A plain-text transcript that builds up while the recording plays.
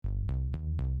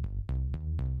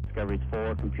Discovery's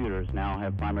 4 computers now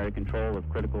have primary control of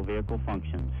critical vehicle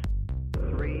functions.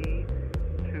 3,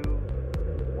 2,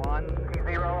 1,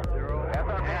 0, 0.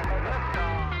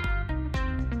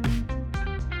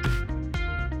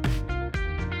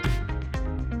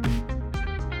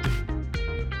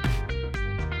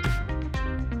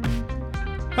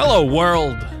 Hello,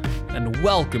 world, and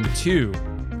welcome to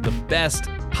the best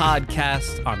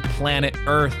podcast on planet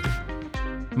Earth.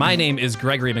 My name is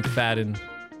Gregory McFadden,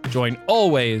 joined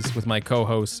always with my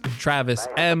co-host, Travis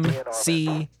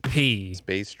MCP.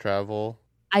 Space travel.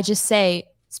 I just say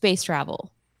space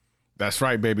travel. That's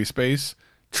right, baby. Space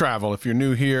travel. If you're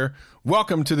new here,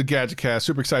 welcome to the GadgetCast.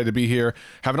 Super excited to be here,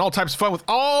 having all types of fun with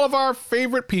all of our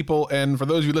favorite people. And for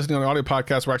those of you listening on the audio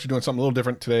podcast, we're actually doing something a little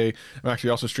different today. I'm actually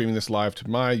also streaming this live to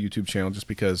my YouTube channel just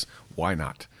because why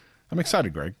not? I'm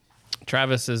excited, Greg.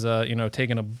 Travis is,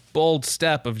 taking a bold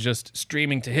step of just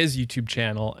streaming to his YouTube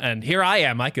channel, and here I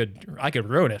am. I could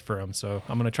ruin it for him, so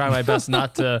I'm gonna try my best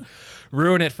not to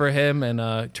ruin it for him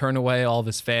and turn away all of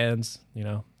his fans.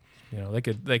 They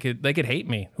could hate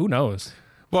me. Who knows?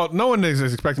 Well, no one is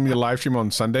expecting me to live stream on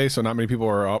Sunday, so not many people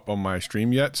are up on my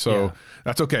stream yet. So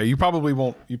That's okay. You probably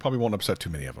won't upset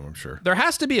too many of them, I'm sure. There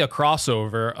has to be a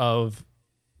crossover of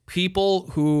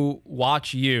people who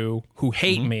watch you who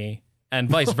hate me, and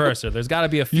vice versa. There's got to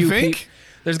be a few. You think?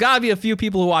 There's got to be a few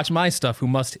people who watch my stuff who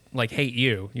must hate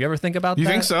you. You ever think about that? You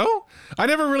think so? I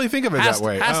never really think of it that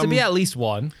way. Has to be at least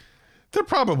one. There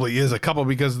probably is a couple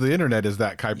because the internet is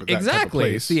that type of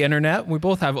Exactly. It's the internet. We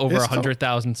both have over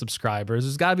 100,000 subscribers.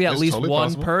 There's got to be at least totally one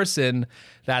possible. person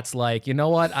that's like, you know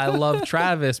what? I love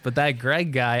Travis, but that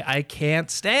Greg guy, I can't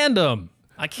stand him.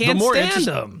 I can't stand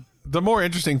him. The more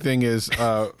interesting thing is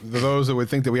those that would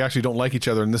think that we actually don't like each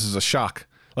other and this is a shock.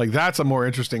 Like, that's a more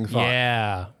interesting thought.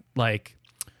 Yeah.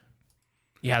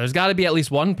 There's got to be at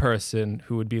least one person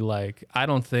who would be like, I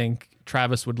don't think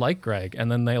Travis would like Greg.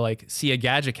 And then they see a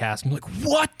GadgetCast and like,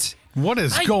 what? What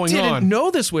is going on? I didn't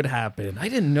know this would happen.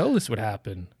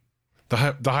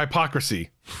 The hypocrisy.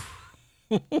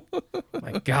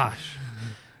 My gosh.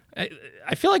 I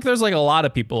feel like there's a lot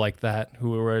of people like that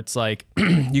where it's like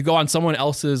you go on someone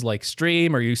else's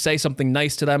stream or you say something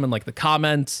nice to them in the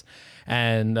comments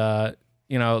and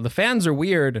the fans are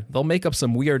weird. They'll make up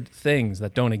some weird things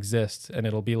that don't exist. And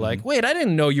it'll be like, wait, I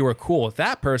didn't know you were cool with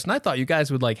that person. I thought you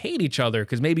guys would hate each other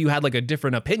because maybe you had a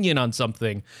different opinion on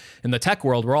something. In the tech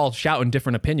world, we're all shouting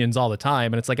different opinions all the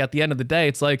time. And it's at the end of the day,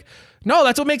 it's no,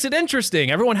 that's what makes it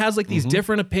interesting. Everyone has these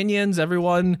different opinions.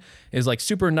 Everyone is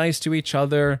super nice to each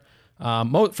other.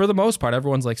 For the most part,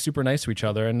 everyone's super nice to each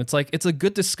other. And it's it's a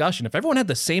good discussion. If everyone had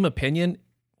the same opinion,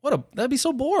 that'd be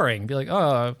so boring. Be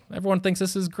oh, everyone thinks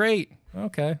this is great.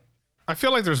 Okay. I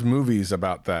feel like there's movies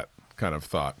about that kind of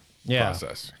thought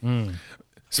process.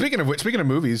 Speaking of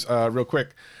movies, real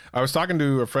quick, I was talking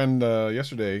to a friend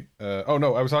yesterday. I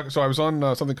was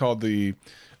on something called the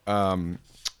Video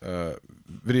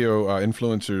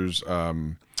Influencers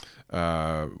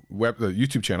the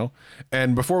YouTube channel,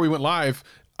 and before we went live,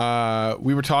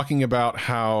 we were talking about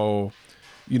how,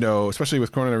 especially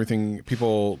with Corona and everything,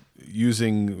 people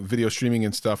using video streaming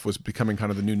and stuff was becoming kind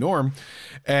of the new norm.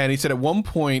 And he said at one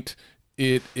point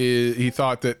he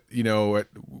thought that,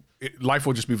 life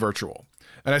will just be virtual.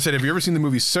 And I said, have you ever seen the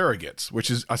movie Surrogates,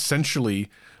 which is essentially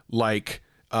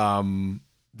have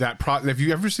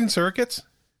you ever seen Surrogates?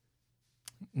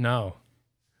 No.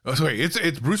 Oh, sorry,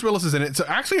 it's Bruce Willis is in it. It's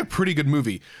actually a pretty good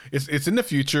movie. It's in the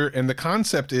future, and the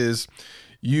concept is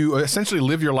you essentially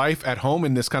live your life at home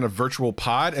in this kind of virtual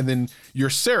pod, and then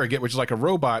your surrogate, which is like a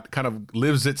robot, kind of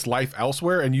lives its life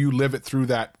elsewhere, and you live it through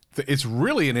that. It's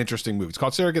really an interesting movie. It's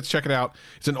called Surrogates. Check it out.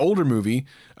 It's an older movie,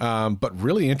 but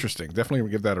really interesting.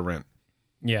 Definitely give that a rent.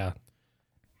 Yeah.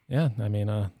 Yeah, I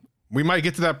mean... we might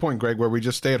get to that point, Greg, where we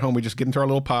just stay at home. We just get into our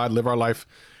little pod, live our life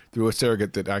through a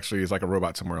surrogate that actually is like a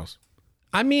robot somewhere else.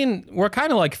 I mean, we're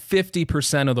kind of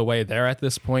 50% of the way there at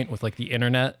this point with the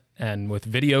internet and with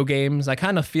video games. I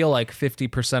kind of feel like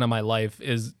 50% of my life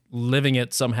is living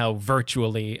it somehow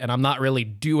virtually, and I'm not really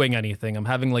doing anything. I'm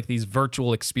having these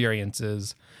virtual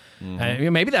experiences.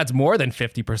 Maybe that's more than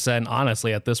 50%,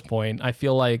 honestly, at this point. I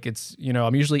feel like it's,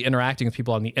 I'm usually interacting with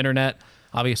people on the internet.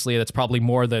 Obviously, that's probably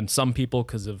more than some people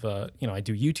because of, I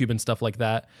do YouTube and stuff like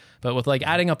that. But with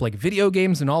adding up video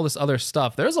games and all this other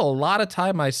stuff, there's a lot of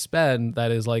time I spend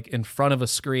that is in front of a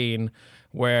screen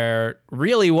where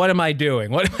really, what am I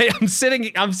doing? I'm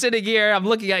sitting here, I'm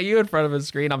looking at you in front of a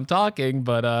screen, I'm talking,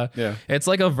 but it's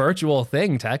like a virtual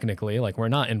thing technically. Like we're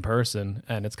not in person,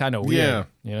 and it's kind of weird.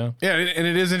 Yeah, and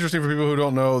it is interesting for people who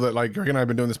don't know that like Greg and I have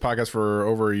been doing this podcast for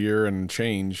over a year and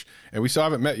change, and we still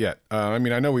haven't met yet. I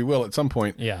mean, I know we will at some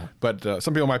point. Yeah, but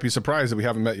some people might be surprised that we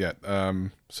haven't met yet.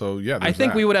 So yeah, I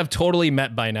think we would have totally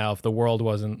met by now if the world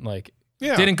wasn't like.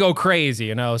 Yeah. Didn't go crazy,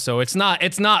 you know. So it's not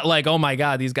like, oh my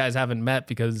God, these guys haven't met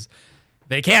because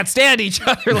they can't stand each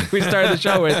other like we started the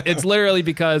show with. It's literally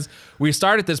because we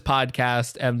started this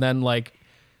podcast and then like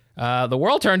the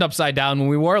world turned upside down when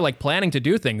we were like planning to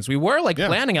do things. We were like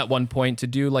planning at one point to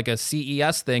do like a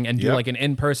CES thing and do like an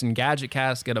in-person gadget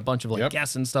cast, get a bunch of like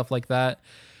guests and stuff like that.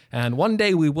 And one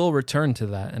day we will return to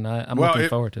that, and I'm looking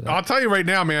forward to that. I'll tell you right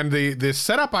now, man, the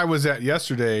setup I was at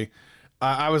yesterday,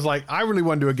 I was like, I really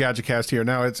want to do a gadget cast here.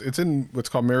 Now it's in what's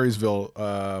called Marysville,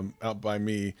 out by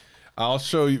me. I'll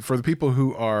show you for the people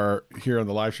who are here on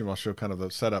the live stream. I'll show kind of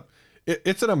the setup.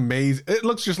 It's an amazing. It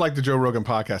looks just like the Joe Rogan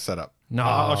podcast setup. No,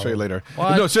 I'll show you later.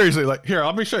 What? No, seriously, like here,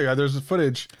 let me show you. There's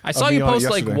footage. I saw you post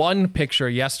like one picture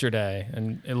yesterday,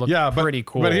 and it looked pretty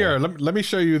cool. But here, let me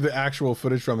show you the actual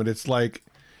footage from it. It's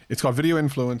called Video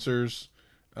Influencers.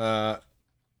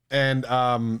 And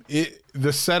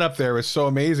the setup there is so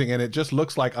amazing, and it just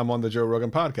looks like I'm on the Joe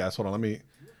Rogan podcast. Hold on,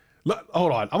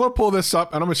 hold on. I'm gonna pull this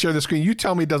up, and I'm gonna share the screen. You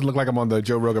tell me it doesn't look like I'm on the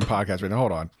Joe Rogan podcast right now.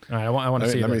 Hold on. All right, I want to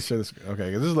see. Let me share this.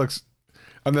 Okay, this looks,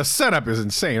 and the setup is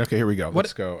insane. Okay, here we go.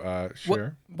 Let's go.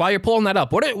 Share. While you're pulling that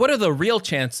up, what are the real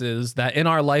chances that in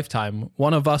our lifetime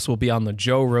one of us will be on the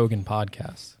Joe Rogan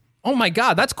podcast? Oh my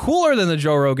God, that's cooler than the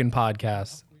Joe Rogan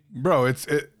podcast, bro.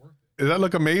 Does that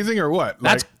look amazing or what?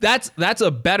 That's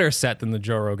a better set than the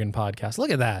Joe Rogan podcast.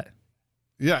 Look at that.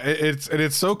 Yeah,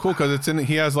 it's so cool because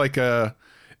he has like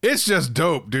it's just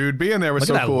dope, dude. Being there was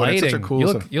so cool. Lighting. It's such a cool.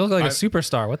 You look like a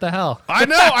superstar. What the hell? I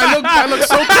know. I look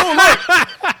so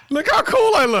cool. Look how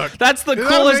cool I look. That's the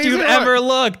coolest you've ever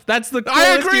looked. That's the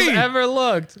coolest you've ever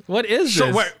looked. What is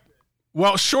this? Wait.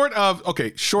 Well, short of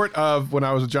when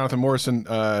I was with Jonathan Morrison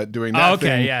doing that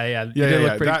thing. I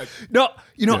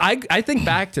think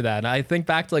back to that. I think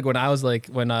back to like when I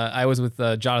was with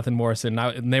Jonathan Morrison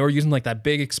and they were using like that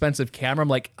big expensive camera.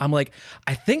 I'm like,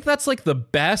 I think that's like the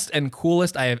best and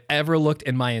coolest I have ever looked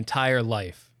in my entire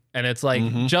life. And it's like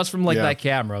just from like that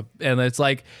camera. And it's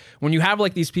like when you have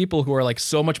like these people who are like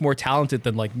so much more talented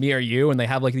than like me or you, and they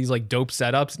have like these like dope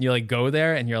setups, and you like go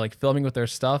there and you're like filming with their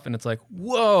stuff, and it's like,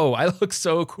 whoa, I look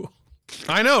so cool.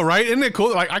 I know, right? Isn't it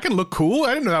cool? Like I can look cool.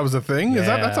 I didn't know that was a thing.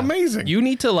 That's amazing. You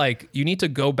need to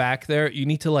go back there. You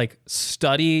need to like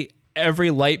study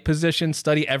every light position,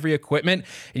 study every equipment,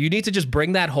 and you need to just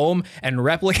bring that home and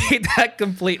replicate that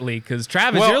completely. Because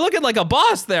Travis, you're looking like a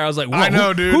boss there. I was like, whoa, I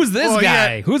know, dude. Who's this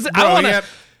guy?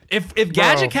 If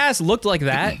GadgetCast looked like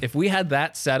that, if we had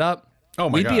that set up,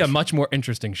 we'd be a much more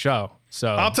interesting show. So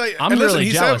I'll tell you, I'm really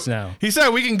jealous now. He said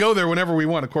we can go there whenever we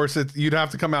want. Of course, you'd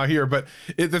have to come out here. But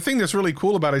the thing that's really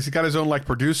cool about it is he's got his own like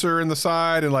producer in the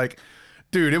side, and like,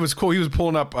 dude, it was cool. He was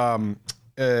pulling up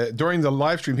during the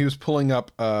live stream. He was pulling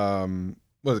up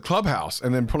Clubhouse,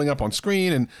 and then pulling up on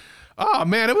screen, and oh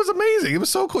man, it was amazing. It was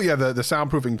so cool. Yeah, the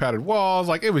soundproofing padded walls,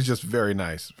 like it was just very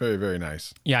nice, very very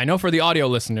nice. Yeah, I know for the audio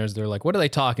listeners, they're like, what are they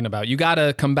talking about? You got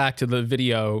to come back to the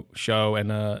video show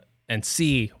and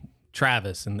see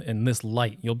Travis in this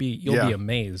light. You'll be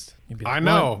amazed. I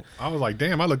know. I was like,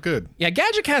 damn, I look good. Yeah,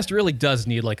 GadgetCast really does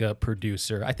need like a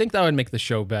producer. I think that would make the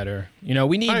show better. You know,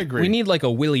 we need like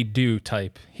a Willie Do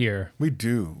type here. We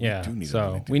do. Yeah.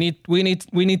 We need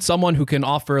we need someone who can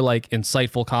offer like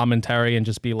insightful commentary and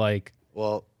just be like,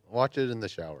 well, watch it in the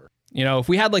shower. You know, if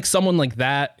we had like someone like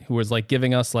that who was like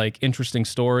giving us like interesting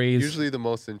stories. Usually the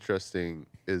most interesting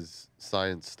is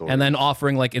science stories. And then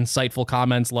offering like insightful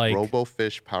comments like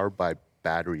RoboFish powered by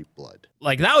battery blood.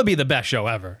 Like that would be the best show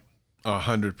ever.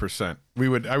 100%.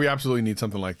 We absolutely need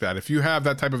something like that. If you have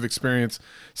that type of experience,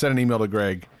 send an email to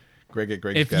Greg at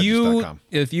GregGadgets.com.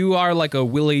 If you are like a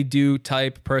Willie Do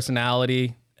type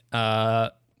personality,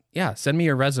 send me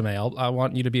your resume. I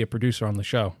want you to be a producer on the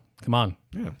show. Come on.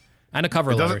 Yeah. And a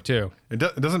cover letter too. It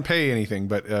doesn't pay anything,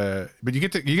 but you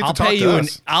get to talk to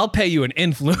us. I'll pay you an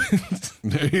influence.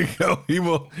 There you go. He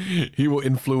will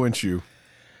influence you.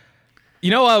 You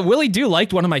know, Willie Do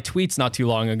liked one of my tweets not too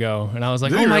long ago, and I was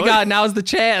like, my God, now's the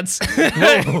chance.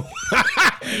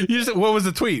 What was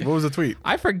the tweet?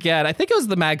 I forget. I think it was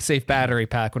the MagSafe battery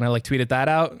pack when I like tweeted that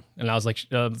out, And I was like,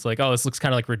 oh, this looks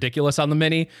kind of like ridiculous on the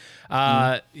Mini.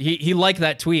 He liked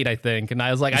that tweet, I think. And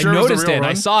I was like, I sure it was the noticed real it and I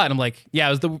run? saw it. And I'm like, yeah,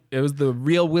 it was the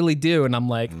real Willie Do. And I'm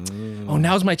like, oh,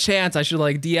 now's my chance. I should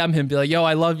like DM him, be like, yo,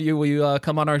 I love you. Will you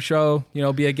come on our show? You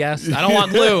know, be a guest. I don't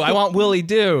want Lou. I want Willie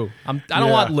Do. I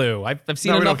don't want Lou. I've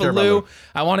seen No, we enough don't care of about Lou. Lou.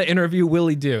 I want to interview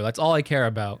Willie Do. That's all I care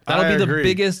about. That'll I be the agree.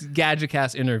 biggest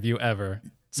GadgetCast interview ever.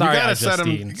 Sorry, you gotta send him.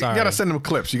 Justine. You Sorry. gotta send him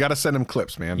clips. You gotta send him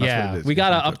clips, man. That's what it is. We You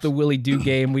gotta send him up the clips. Willie Do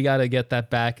game. We gotta get that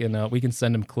back, and we can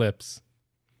send him clips.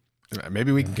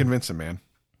 Maybe we can convince him, man.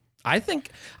 I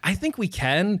think we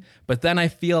can, but then I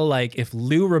feel like if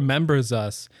Lou remembers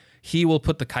us, he will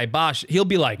put the kibosh. He'll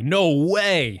be like, no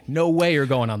way you're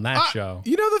going on that show.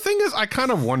 You know, the thing is, I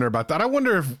kind of wonder about that. I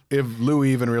wonder if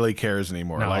Louis even really cares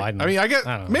anymore. No, like, I don't- I mean, I guess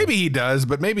I don't know. maybe he does,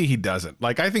 but maybe he doesn't.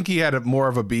 Like, I think he had more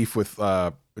of a beef with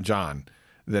John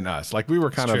than us. Like, we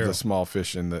were kind of true. the small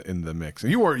fish in the mix.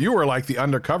 And you were like the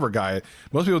undercover guy.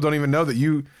 Most people don't even know that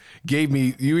you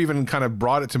even kind of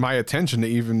brought it to my attention to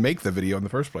even make the video in the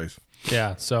first place.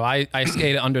 Yeah, so I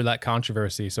skated under that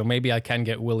controversy, so maybe I can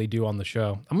get Willie Do on the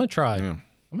show. I'm gonna try.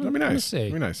 That'd be nice. See.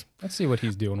 That'd be nice. Let's see what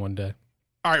he's doing one day.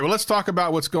 All right, well, let's talk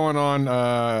about what's going on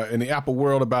in the Apple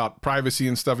world about privacy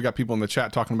and stuff. We got people in the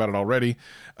chat talking about it already.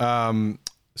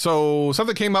 So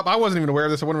something came up. I wasn't even aware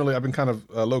of this. I've been kind of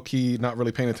low key, not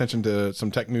really paying attention to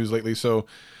some tech news lately. So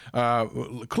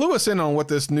clue us in on what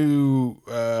this new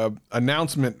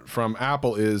announcement from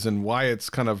Apple is and why it's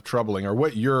kind of troubling, or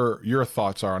what your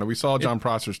thoughts are on it. We saw John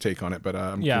Prosser's take on it, but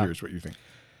I'm curious what you think.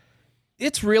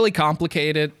 It's really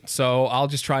complicated, so I'll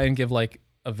just try and give like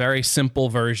a very simple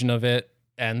version of it.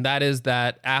 And that is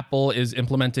that Apple is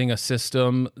implementing a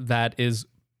system that is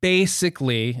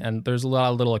basically, and there's a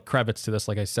lot of little credits to this,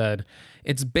 like I said,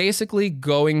 it's basically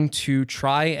going to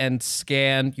try and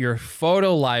scan your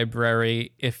photo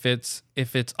library if it's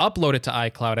uploaded to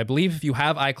iCloud. I believe if you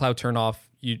have iCloud turned off,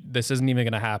 this isn't even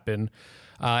going to happen.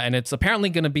 And it's apparently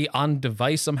going to be on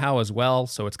device somehow as well.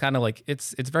 So it's kind of like,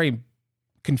 it's very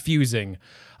confusing.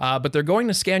 But they're going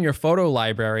to scan your photo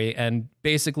library and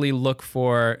basically look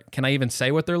for, can I even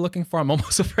say what they're looking for? I'm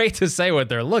almost afraid to say what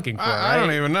they're looking for. I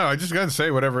don't even know. I just got to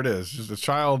say whatever it is. Just a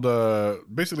child,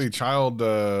 adult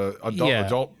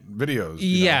videos.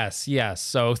 you know. Yes.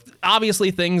 So obviously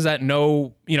things that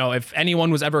if anyone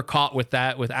was ever caught with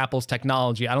that, with Apple's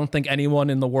technology, I don't think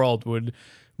anyone in the world would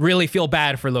really feel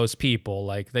bad for those people.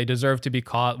 Like, they deserve to be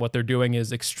caught. What they're doing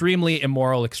is extremely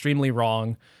immoral, extremely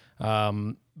wrong.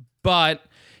 But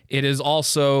it is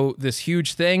also this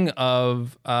huge thing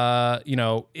of,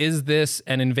 is this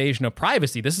an invasion of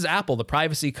privacy? This is Apple, the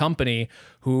privacy company,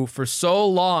 who for so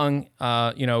long,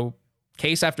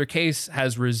 case after case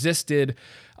has resisted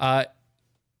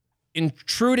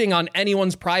intruding on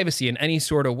anyone's privacy in any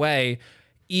sort of way,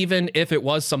 even if it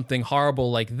was something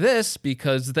horrible like this,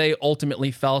 because they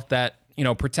ultimately felt that,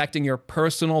 protecting your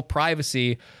personal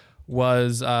privacy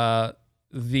was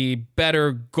the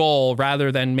better goal,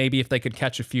 rather than maybe if they could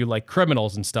catch a few like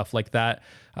criminals and stuff like that.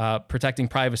 Protecting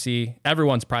privacy,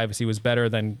 everyone's privacy, was better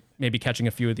than maybe catching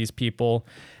a few of these people.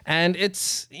 And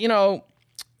it's,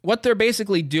 what they're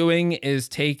basically doing is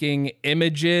taking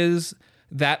images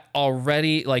that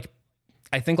already, like,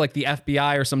 I think like the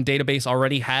FBI or some database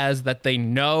already has, that they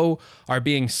know are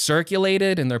being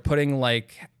circulated, and they're putting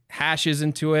like hashes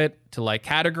into it to like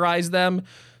categorize them.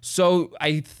 So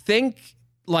I think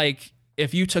like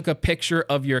if you took a picture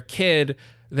of your kid,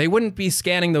 they wouldn't be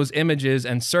scanning those images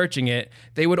and searching it.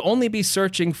 They would only be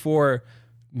searching for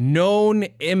known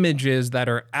images that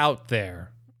are out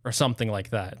there or something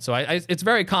like that. So it's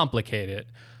very complicated.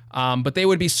 But they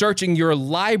would be searching your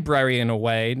library in a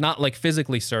way, not like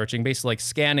physically searching, basically like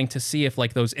scanning to see if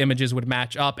like those images would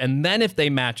match up. And then if they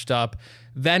matched up,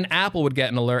 then Apple would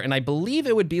get an alert. And I believe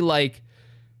it would be like,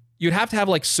 you'd have to have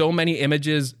like so many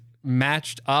images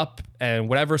matched up and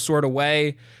whatever sort of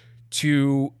way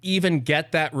to even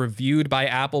get that reviewed by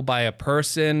Apple by a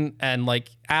person. And like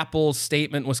Apple's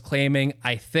statement was claiming,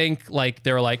 I think like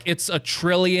they were like, it's 1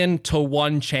 trillion to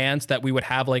 1 chance that we would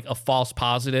have like a false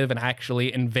positive and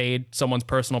actually invade someone's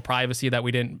personal privacy that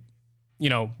we didn't,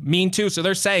 mean to. So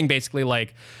they're saying basically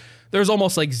like there's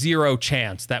almost like 0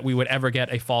 chance that we would ever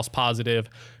get a false positive,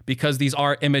 because these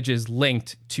are images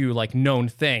linked to like known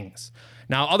things.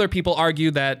 Now, other people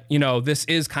argue that, this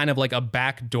is kind of like a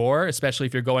back door, especially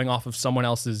if you're going off of someone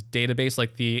else's database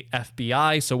like the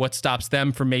FBI. So what stops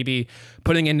them from maybe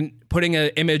putting an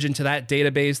image into that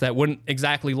database that wouldn't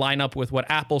exactly line up with what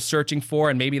Apple's searching for?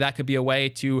 And maybe that could be a way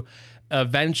to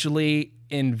eventually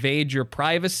invade your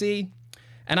privacy.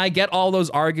 And I get all those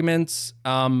arguments.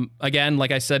 Again,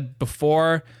 like I said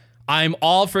before, I'm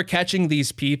all for catching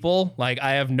these people. Like,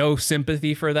 I have no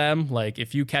sympathy for them. Like,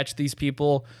 if you catch these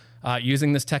people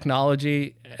using this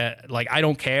technology, like, I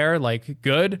don't care. Like,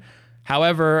 good.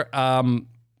 However, I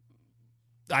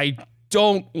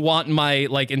don't want my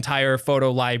like entire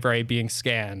photo library being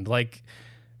scanned. Like,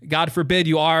 God forbid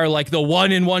you are like the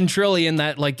 1 in 1 trillion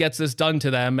that like gets this done to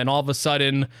them, and all of a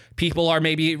sudden people are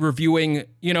maybe reviewing,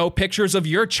 you know, pictures of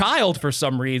your child for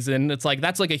some reason. It's like,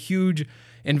 that's like a huge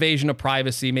invasion of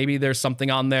privacy. Maybe there's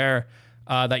something on there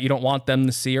that you don't want them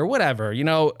to see or whatever, you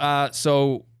know.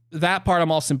 So that part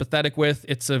I'm all sympathetic with.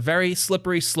 It's a very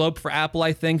slippery slope for Apple,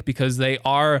 I think, because they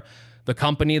are the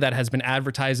company that has been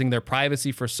advertising their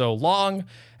privacy for so long.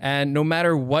 And no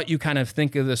matter what you kind of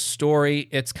think of this story,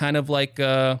 it's kind of like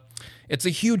it's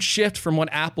a huge shift from what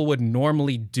Apple would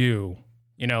normally do.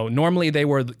 You know, normally they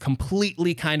were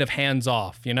completely kind of hands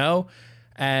off, you know?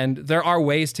 And there are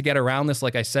ways to get around this.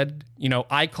 Like I said, you know,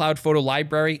 iCloud Photo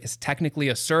Library is technically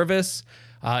a service.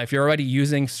 If you're already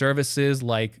using services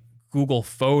like Google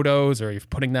Photos, or you're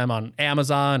putting them on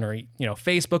Amazon or, you know,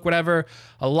 Facebook, whatever,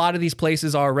 a lot of these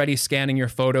places are already scanning your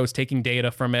photos, taking data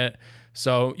from it.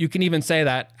 So you can even say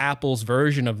that Apple's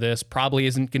version of this probably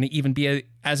isn't going to even be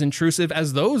as intrusive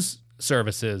as those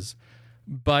services,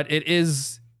 but it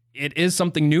is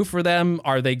something new for them.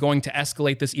 Are they going to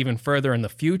escalate this even further in the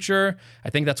future? I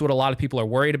think that's what a lot of people are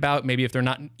worried about. Maybe if they're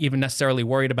not even necessarily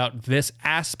worried about this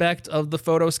aspect of the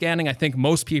photo scanning, I think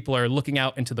most people are looking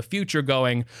out into the future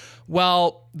going,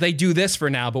 well, they do this for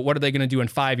now, but what are they going to do in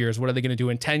 5 years? What are they going to do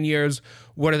in 10 years?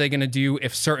 What are they going to do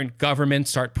if certain governments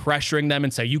start pressuring them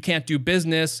and say, you can't do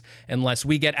business unless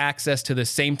we get access to the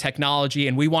same technology,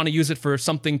 and we want to use it for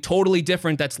something totally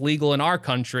different that's legal in our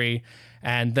country?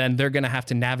 And then they're going to have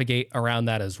to navigate around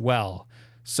that as well.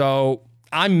 So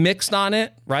I'm mixed on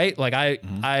it, right? Like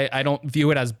I don't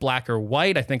view it as black or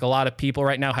white. I think a lot of people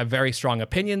right now have very strong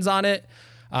opinions on it.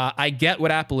 I get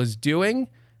what Apple is doing.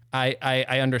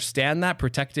 I understand that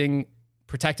protecting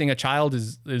a child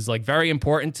is like very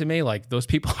important to me. Like, those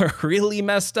people are really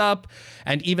messed up.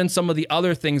 And even some of the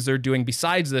other things they're doing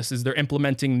besides this is they're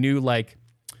implementing new, like,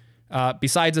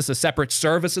 besides this, a separate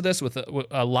service of this with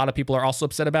a lot of people are also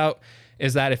upset about,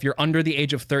 is that if you're under the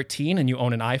age of 13 and you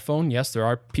own an iPhone, yes, there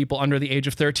are people under the age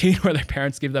of 13 where their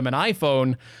parents give them an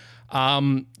iPhone,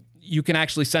 you can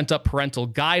actually set up parental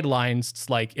guidelines. It's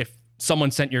like if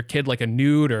someone sent your kid like a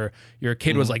nude, or your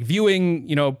kid was like viewing,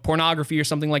 you know, pornography or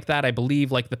something like that, I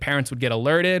believe like the parents would get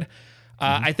alerted.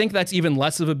 I think that's even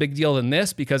less of a big deal than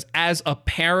this, because as a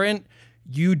parent,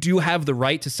 you do have the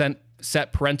right to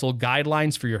set parental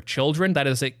guidelines for your children. That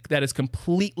is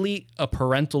completely a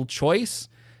parental choice.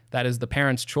 That is the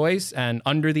parent's choice. And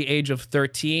under the age of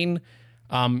 13,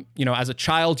 you know, as a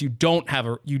child, you don't have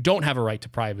a right to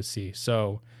privacy.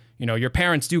 So, you know, your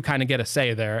parents do kind of get a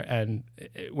say there. And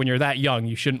when you're that young,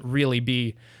 you shouldn't really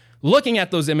be looking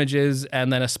at those images.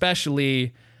 And then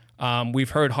especially,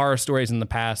 we've heard horror stories in the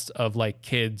past of like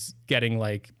kids getting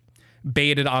like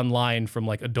baited online from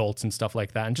like adults and stuff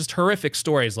like that, and just horrific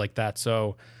stories like that.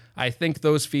 So I think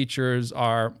those features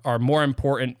are more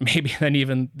important maybe than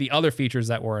even the other features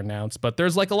that were announced. But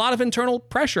there's like a lot of internal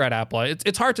pressure at Apple.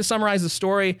 It's hard to summarize the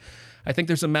story. I think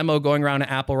there's a memo going around at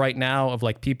Apple right now of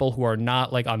like people who are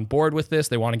not like on board with this.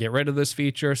 They want to get rid of this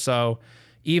feature. So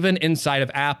even inside of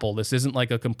Apple, this isn't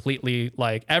like a completely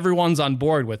like everyone's on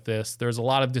board with this. There's a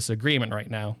lot of disagreement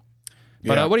right now.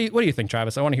 But Yeah. what do you think,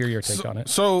 Travis? I want to hear your take on it.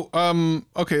 So,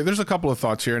 okay, there's a couple of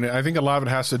thoughts here, and I think a lot of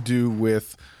it has to do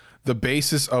with the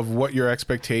basis of what your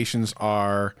expectations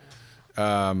are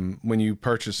when you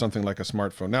purchase something like a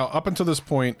smartphone. Now, up until this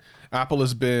point, Apple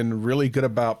has been really good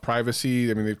about privacy.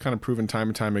 I mean, they've kind of proven time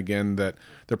and time again that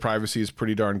their privacy is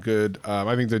pretty darn good.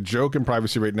 I think the joke in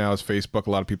privacy right now is Facebook. A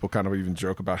lot of people kind of even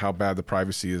joke about how bad the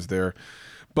privacy is there.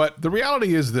 But the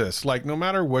reality is this, like, no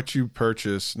matter what you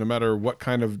purchase, no matter what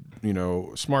kind of, you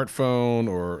know, smartphone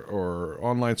or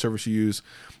online service you use,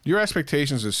 your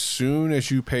expectations as soon as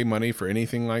you pay money for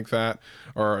anything like that,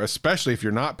 or especially if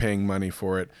you're not paying money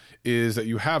for it, is that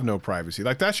you have no privacy.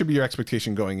 Like, that should be your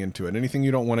expectation going into it. Anything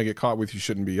you don't want to get caught with, you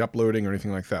shouldn't be uploading or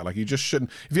anything like that. Like, you just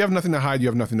shouldn't. If you have nothing to hide, you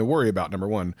have nothing to worry about, number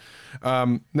one.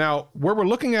 Now, where we're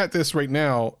looking at this right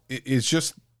now is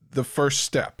just the first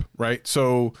step, right?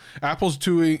 So Apple's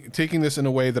taking this in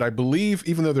a way that I believe,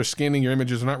 even though they're scanning your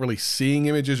images, they're not really seeing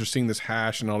images or seeing this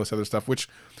hash and all this other stuff, which,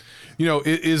 you know,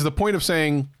 is the point of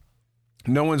saying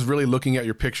no one's really looking at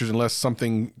your pictures unless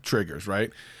something triggers,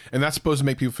 right? And that's supposed to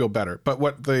make people feel better. But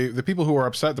what the people who are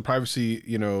upset, the privacy,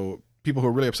 you know, people who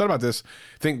are really upset about this,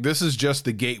 think this is just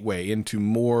the gateway into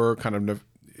more kind of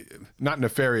not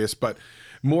nefarious, but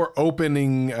more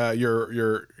opening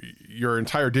your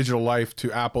entire digital life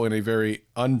to Apple in a very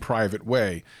unprivate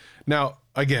way. Now,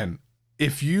 again,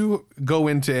 if you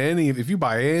buy any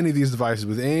of these devices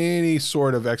with any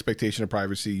sort of expectation of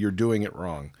privacy, you're doing it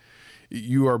wrong.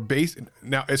 You are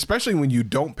now, especially when you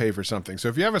don't pay for something. So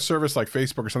if you have a service like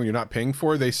Facebook or something you're not paying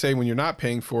for, they say when you're not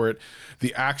paying for it,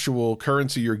 the actual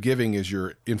currency you're giving is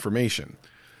your information.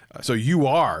 So you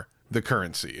are the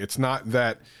currency. It's not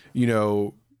that,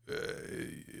 your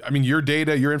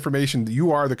data, your information,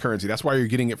 you are the currency. That's why you're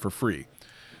getting it for free.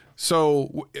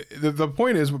 So the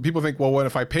point is, people think, well, what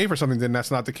if I pay for something, then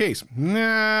that's not the case?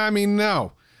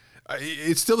 No.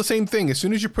 It's still the same thing. As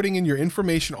soon as you're putting in your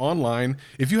information online,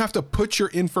 if you have to put your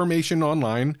information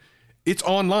online, it's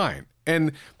online.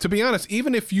 And to be honest,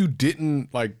 even if you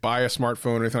didn't buy a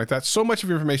smartphone or anything like that, so much of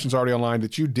your information is already online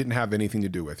that you didn't have anything to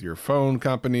do with. Your phone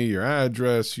company, your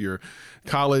address, your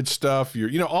college stuff,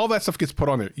 all that stuff gets put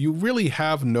on there. You really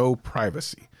have no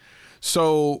privacy.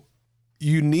 So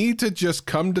you need to just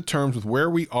come to terms with where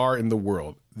we are in the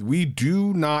world. We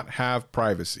do not have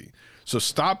privacy. So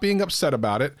stop being upset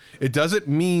about it. It doesn't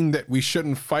mean that we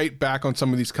shouldn't fight back on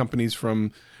some of these companies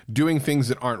from doing things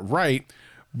that aren't right,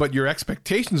 but your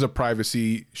expectations of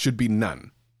privacy should be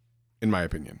none, in my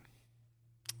opinion.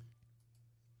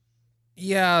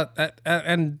 Yeah,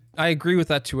 and I agree with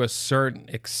that to a certain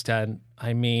extent.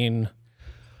 I mean,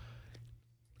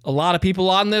 a lot of people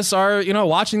on this are,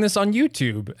 watching this on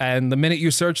YouTube, and the minute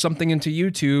you search something into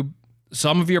YouTube,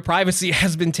 some of your privacy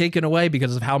has been taken away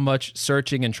because of how much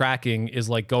searching and tracking is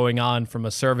going on from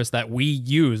a service that we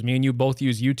use. Me and you both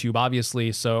use YouTube,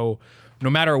 obviously. So no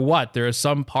matter what, there is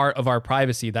some part of our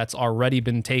privacy that's already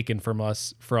been taken from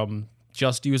us from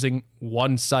just using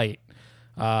one site.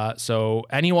 So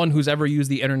anyone who's ever used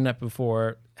the internet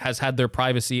before has had their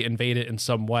privacy invaded in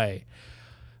some way.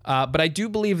 But I do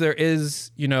believe there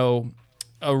is,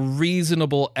 a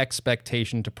reasonable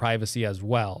expectation to privacy as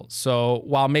well. So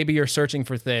while maybe you're searching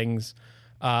for things,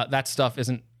 that stuff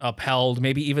isn't upheld.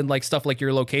 Maybe even stuff like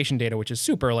your location data, which is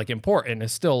super important,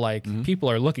 is still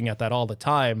people are looking at that all the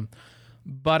time.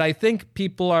 But I think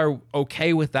people are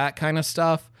okay with that kind of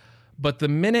stuff. But the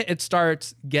minute it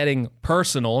starts getting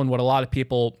personal, and what a lot of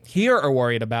people here are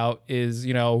worried about is,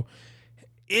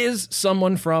 is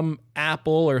someone from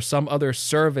Apple or some other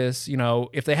service,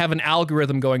 if they have an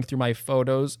algorithm going through my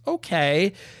photos,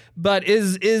 okay, but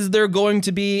is there going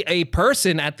to be a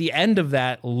person at the end of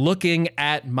that looking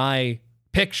at my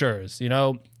pictures? I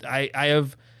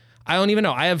don't even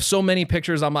know. I have so many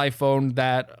pictures on my phone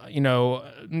that,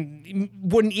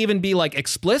 wouldn't even be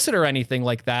explicit or anything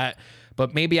like that.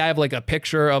 But maybe I have a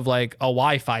picture of a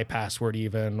Wi-Fi password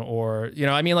even, or,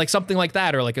 something like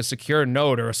that, or a secure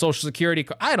note or a social security.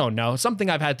 I don't know, something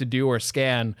I've had to do or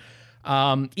scan.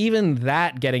 Even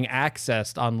that getting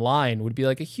accessed online would be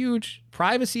a huge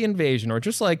privacy invasion, or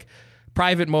just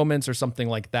private moments or something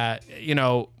like that.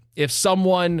 If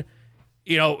someone,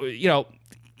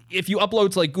 if you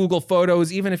upload to Google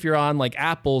Photos, even if you're on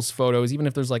Apple's Photos, even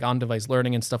if there's on-device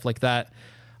learning and stuff like that,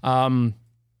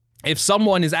 if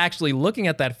someone is actually looking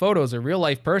at that photo as a real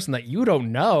life person that you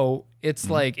don't know, it's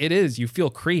you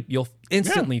feel creep. You'll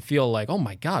instantly feel oh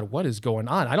my God, what is going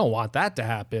on? I don't want that to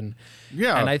happen.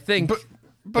 Yeah. And I think,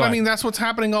 but I mean, that's what's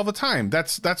happening all the time.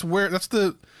 That's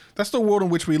the world in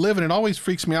which we live. And it always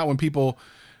freaks me out when people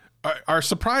are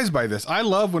surprised by this. I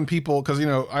love when people, because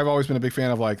I've always been a big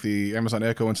fan of the Amazon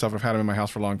Echo and stuff. I've had them in my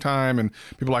house for a long time, and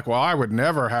people are like, well, I would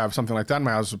never have something like that in my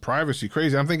house. It's privacy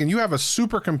crazy. I'm thinking, you have a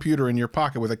supercomputer in your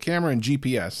pocket with a camera and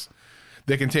GPS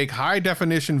that can take high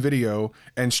definition video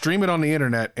and stream it on the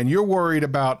internet, and you're worried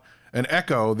about an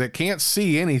Echo that can't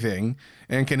see anything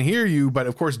and can hear you, but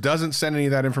of course doesn't send any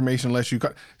of that information unless you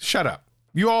shut up.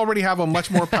 You already have a much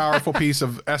more powerful piece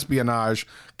of espionage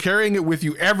carrying it with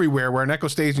you everywhere, where an Echo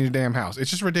stays in your damn house.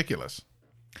 It's just ridiculous.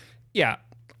 Yeah.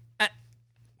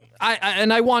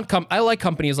 I like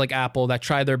companies like Apple that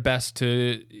try their best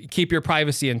to keep your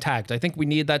privacy intact. I think we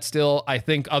need that still. I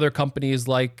think other companies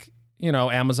like,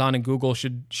 Amazon and Google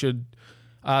should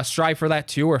strive for that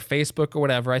too, or Facebook or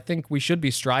whatever. I think we should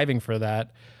be striving for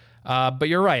that. But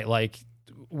you're right.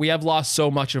 We have lost so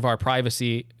much of our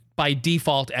privacy by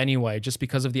default anyway, just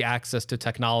because of the access to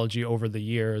technology over the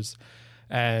years.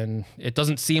 And it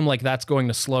doesn't seem like that's going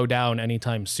to slow down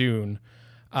anytime soon.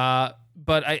 But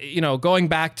going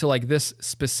back to this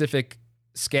specific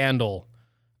scandal,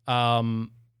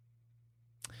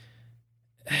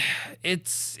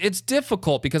 it's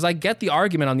difficult because I get the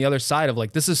argument on the other side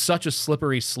of this is such a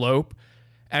slippery slope.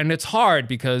 And it's hard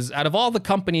because out of all the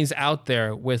companies out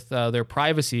there with their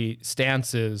privacy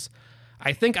stances,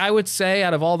 I think I would say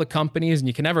out of all the companies, and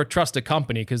you can never trust a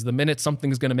company because the minute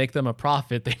something's going to make them a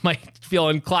profit, they might feel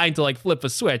inclined to like flip a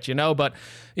switch, you know? But,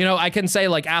 you know, I can say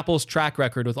like Apple's track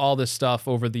record with all this stuff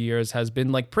over the years has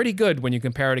been like pretty good when you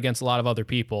compare it against a lot of other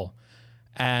people.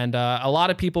 And a lot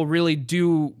of people really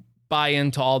do buy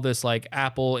into all this, like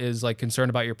Apple is like concerned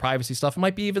about your privacy stuff. It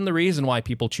might be even the reason why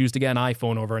people choose to get an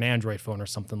iPhone over an Android phone or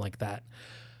something like that.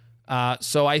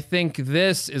 So I think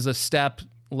this is a step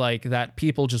like that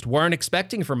people just weren't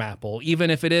expecting from Apple, even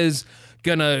if it is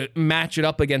gonna match it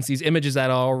up against these images that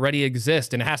already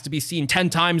exist, and it has to be seen 10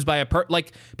 times by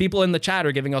like people in the chat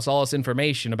are giving us all this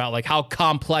information about like how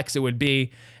complex it would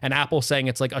be, and Apple saying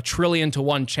it's like 1 trillion to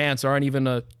 1 chance there aren't even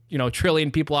a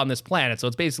trillion people on this planet. So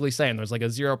it's basically saying there's like a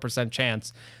 0%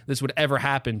 chance this would ever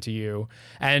happen to you.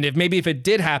 And if it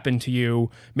did happen to you,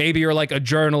 maybe you're like a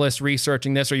journalist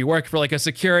researching this, or you work for like a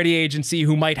security agency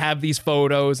who might have these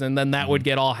photos, and then that would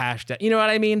get all hashed out. You know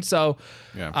what I mean? So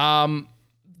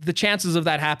the chances of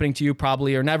that happening to you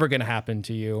probably are never going to happen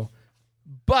to you.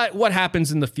 But what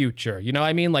happens in the future? You know what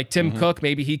I mean? Like Tim Cook,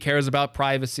 maybe he cares about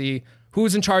privacy.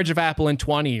 Who's in charge of Apple in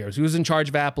 20 years? Who's in charge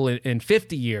of Apple in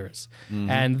 50 years?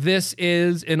 And this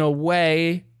is, in a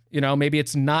way, maybe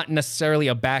it's not necessarily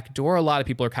a backdoor. A lot of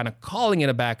people are kind of calling it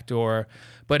a backdoor,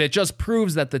 but it just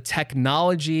proves that the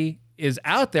technology is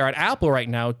out there at Apple right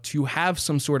now to have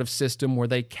some sort of system where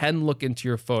they can look into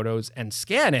your photos and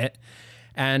scan it.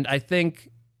 And I think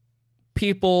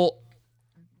people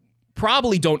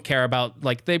probably don't care about,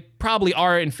 like, they probably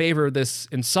are in favor of this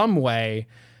in some way.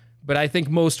 But I think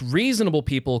most reasonable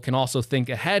people can also think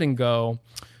ahead and go,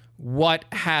 what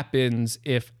happens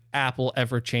if Apple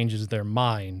ever changes their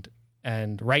mind?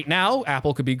 And right now,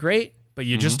 Apple could be great, but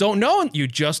you just don't know. You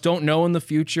just don't know in the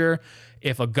future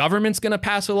if a government's going to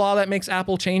pass a law that makes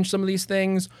Apple change some of these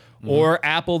things, or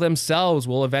Apple themselves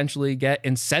will eventually get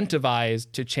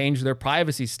incentivized to change their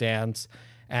privacy stance.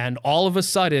 And all of a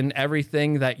sudden,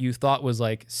 everything that you thought was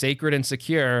like sacred and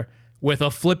secure, with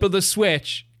a flip of the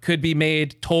switch, could be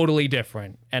made totally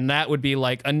different. And that would be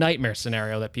like a nightmare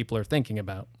scenario that people are thinking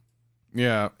about.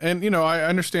 Yeah. And, I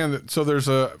understand that. So there's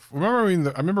I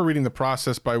remember reading the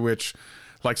process by which,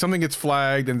 like, something gets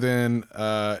flagged, and then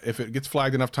if it gets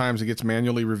flagged enough times, it gets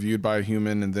manually reviewed by a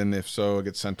human. And then if so, it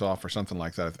gets sent off or something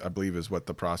like that, I believe is what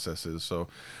the process is. So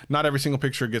not every single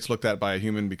picture gets looked at by a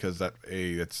human, because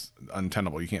it's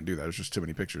untenable. You can't do that. There's just too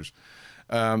many pictures.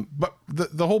 But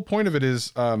the whole point of it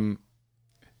is,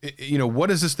 what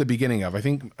is this the beginning of? I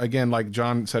think, again, like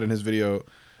John said in his video,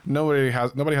 nobody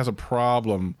has a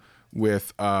problem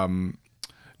with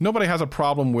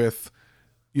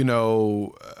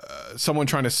someone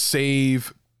trying to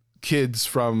save kids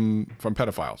from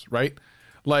pedophiles, right?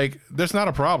 Like, there's not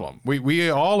a problem. We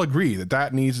all agree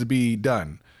that needs to be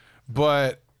done.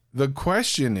 But the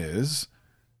question is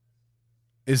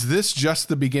this just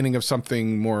the beginning of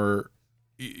something more,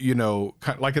 kind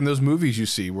of like in those movies you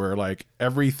see where like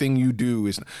everything you do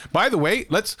is, by the way,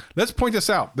 let's point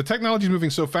this out. The technology is moving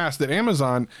so fast that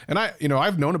Amazon, and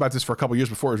I've known about this for a couple years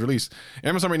before it was released.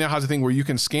 Amazon right now has a thing where you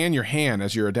can scan your hand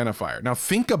as your identifier. Now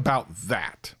think about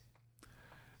that.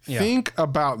 Yeah. Think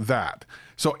about that.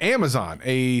 So Amazon,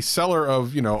 a seller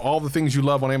of, all the things you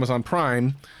love on Amazon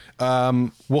Prime,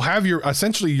 will have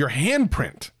essentially your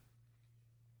handprint.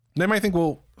 They might think,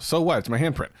 well, so what? It's my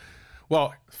handprint.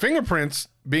 Well, fingerprints,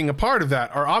 being a part of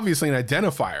that, are obviously an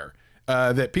identifier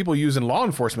that people use in law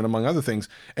enforcement, among other things.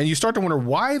 And you start to wonder,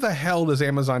 why the hell does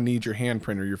Amazon need your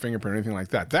handprint or your fingerprint or anything like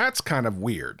that? That's kind of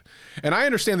weird. And I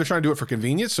understand they're trying to do it for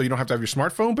convenience, so you don't have to have your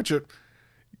smartphone, but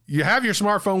you have your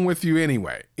smartphone with you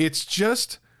anyway. It's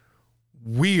just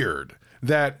weird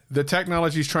that the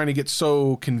technology is trying to get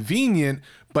so convenient,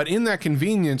 but in that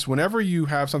convenience, whenever you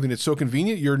have something that's so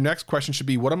convenient, your next question should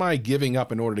be, what am I giving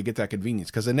up in order to get that convenience?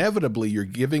 Because inevitably, you're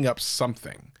giving up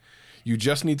something. You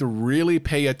just need to really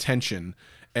pay attention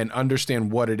and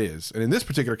understand what it is. And in this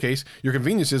particular case, your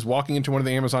convenience is walking into one of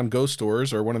the Amazon Go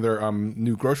stores or one of their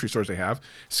new grocery stores they have,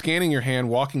 scanning your hand,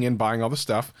 walking in, buying all the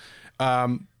stuff.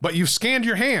 But you've scanned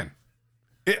your hand.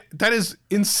 That is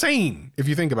insane if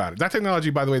you think about it. That technology,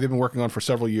 by the way, they've been working on for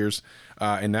several years,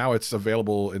 and now it's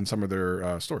available in some of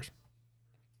their stores.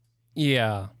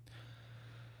 Yeah.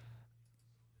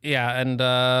 Yeah, and,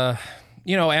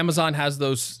 Amazon has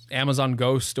those Amazon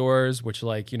Go stores, which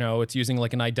like, it's using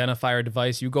like an identifier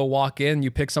device. You go walk in,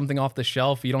 you pick something off the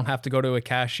shelf. You don't have to go to a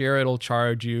cashier. It'll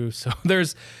charge you. So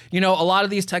there's, a lot of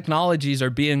these technologies are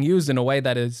being used in a way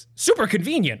that is super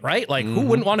convenient, right? Like who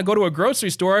wouldn't want to go to a grocery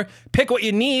store, pick what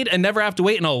you need and never have to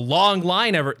wait in a long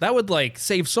line ever? That would like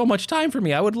save so much time for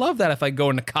me. I would love that if I go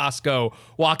into Costco,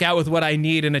 walk out with what I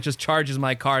need and it just charges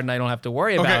my card and I don't have to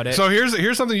worry about it. So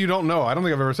here's something you don't know. I don't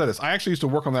think I've ever said this. I actually used to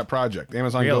work on that project,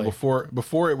 Amazon Go,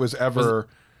 before it was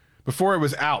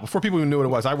out, before people even knew what it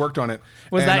was. I worked on it.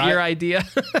 Was that your idea?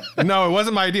 No, it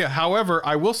wasn't my idea. However,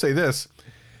 I will say this.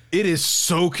 It is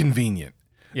so convenient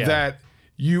that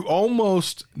you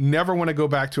almost never want to go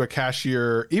back to a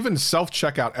cashier, even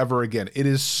self-checkout ever again. It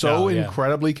is so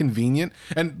incredibly convenient.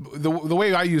 And the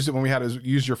way I used it when we had is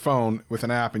use your phone with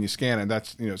an app and you scan it.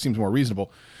 That's, it seems more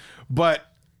reasonable. But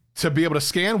to be able to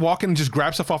scan, walk in and just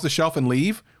grab stuff off the shelf and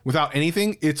leave without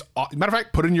anything, matter of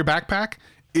fact, put it in your backpack.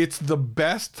 It's the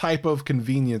best type of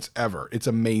convenience ever. It's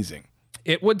amazing.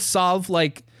 It would solve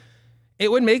it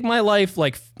would make my life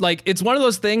like it's one of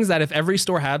those things that if every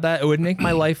store had that, it would make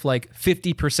my life like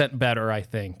 50% better, I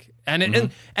think. And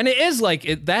it is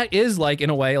that is like in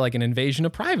a way like an invasion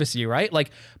of privacy, right?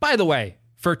 Like, by the way,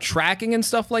 for tracking and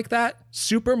stuff like that,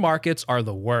 supermarkets are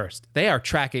the worst. They are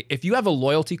tracking. If you have a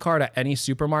loyalty card at any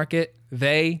supermarket,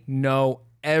 they know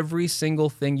every single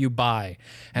thing you buy.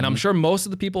 And I'm sure most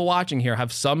of the people watching here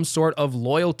have some sort of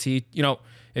loyalty,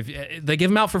 if they give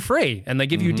them out for free and they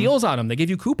give you deals on them, they give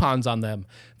you coupons on them.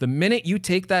 The minute you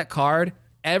take that card,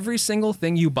 every single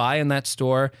thing you buy in that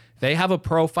store, they have a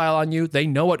profile on you. They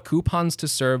know what coupons to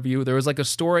serve you. There was like a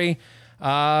story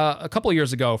a couple of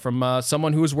years ago from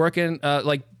someone who was working,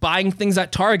 buying things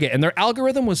at Target, and their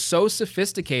algorithm was so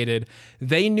sophisticated.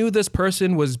 They knew this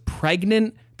person was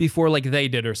pregnant before they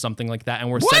did or something like that. And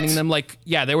were sending them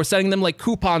they were sending them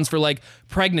coupons for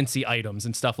pregnancy items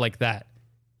and stuff like that.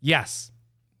 Yes.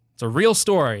 It's a real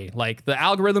story. The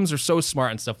algorithms are so smart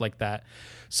and stuff like that.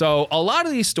 So a lot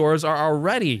of these stores are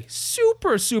already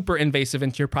super, super invasive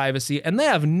into your privacy, and they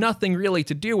have nothing really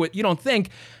to do with, you don't think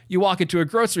you walk into a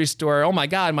grocery store, oh my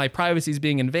God, my privacy is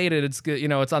being invaded. It's,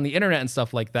 it's on the internet and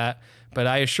stuff like that. But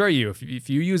I assure you, if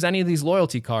you use any of these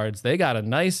loyalty cards, they got a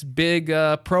nice big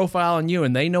profile on you,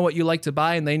 and they know what you like to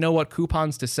buy, and they know what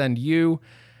coupons to send you.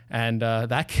 And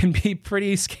that can be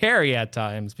pretty scary at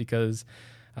times because,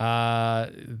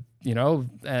 and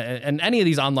any of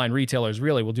these online retailers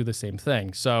really will do the same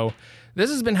thing. So this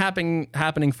has been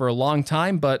happening for a long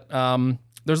time, but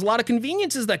there's a lot of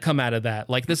conveniences that come out of that.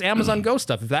 Like this Amazon Go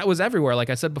stuff. If that was everywhere, like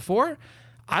I said before,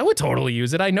 I would totally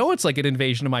use it. I know it's like an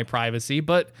invasion of my privacy,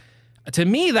 but to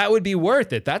me, that would be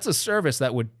worth it. That's a service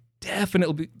that would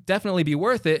definitely be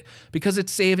worth it because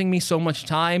it's saving me so much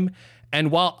time. And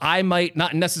while I might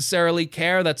not necessarily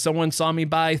care that someone saw me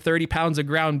buy 30 pounds of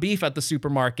ground beef at the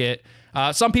supermarket,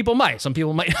 some people might. Some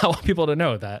people might not want people to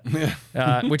know that,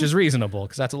 which is reasonable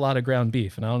because that's a lot of ground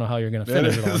beef, and I don't know how you're going to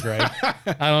finish it all, Greg.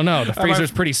 I don't know. The freezer's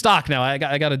pretty stocked now. I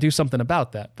got to do something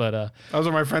about that. But I was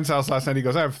at my friend's house last night. He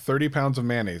goes, "I have 30 pounds of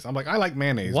mayonnaise." I'm like, "I like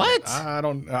mayonnaise." What? I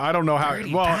don't know how.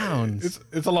 30 well, pounds.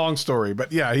 It's a long story,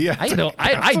 but yeah. I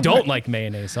don't like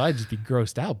mayonnaise, so I'd just be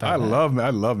grossed out by that.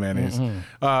 I love mayonnaise.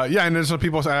 And then some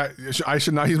people say I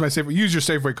should not use my Safeway. Use your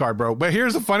Safeway card, bro. But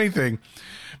here's the funny thing.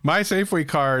 My Safeway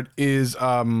card is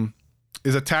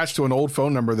attached to an old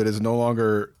phone number that is no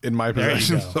longer in my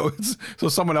possession. So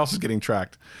someone else is getting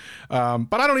tracked.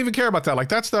 But I don't even care about that. Like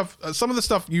that stuff, some of the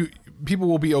stuff people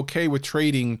will be okay with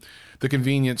trading the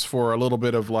convenience for a little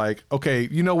bit of okay,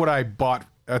 you know what I bought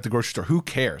at the grocery store? Who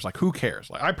cares? Who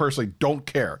cares? I personally don't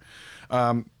care.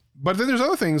 But then there's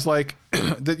other things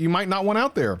that you might not want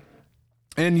out there.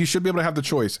 And you should be able to have the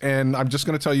choice. And I'm just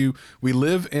going to tell you, we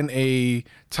live in a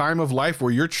time of life where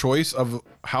your choice of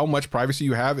how much privacy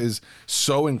you have is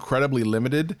so incredibly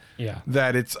limited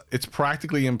that it's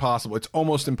practically impossible. It's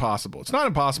almost impossible. It's not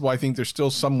impossible. I think there's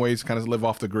still some ways to kind of live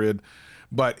off the grid,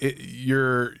 but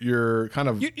you're kind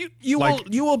of you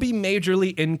will be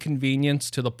majorly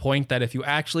inconvenienced to the point that if you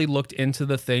actually looked into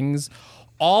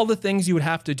all the things you would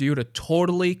have to do to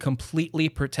totally, completely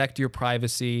protect your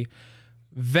privacy,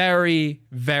 very,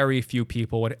 very few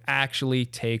people would actually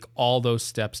take all those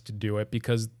steps to do it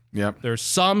because there's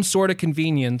some sort of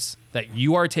convenience that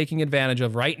you are taking advantage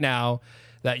of right now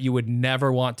that you would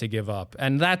never want to give up.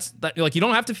 And that's you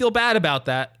don't have to feel bad about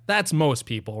that. That's most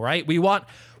people, right? We want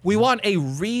a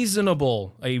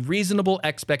reasonable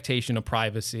expectation of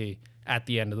privacy at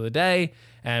the end of the day.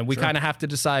 And we kind of have to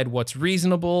decide what's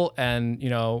reasonable. And,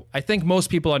 I think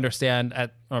most people understand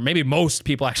or maybe most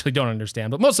people actually don't understand,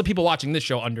 but most of the people watching this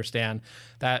show understand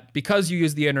that because you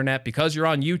use the internet, because you're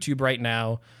on YouTube right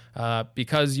now,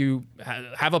 because you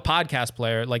have a podcast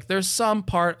player. Like there's some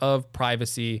part of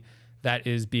privacy that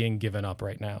is being given up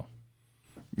right now.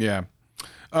 Yeah.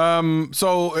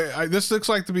 This looks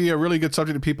like to be a really good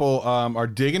subject that people are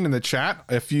digging in the chat.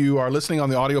 If you are listening on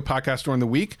the audio podcast during the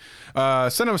week,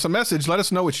 send us a message. Let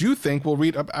us know what you think. We'll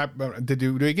read up. Did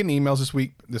you get any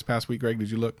emails this past week, Greg?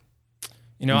 Did you look?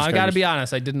 You know, I got to be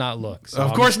honest. I did not look. So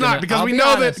of course not, because we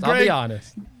know that Greg, I'll be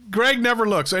honest. Greg never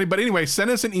looks. But anyway,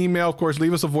 send us an email. Of course,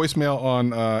 leave us a voicemail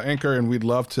on Anchor, and we'd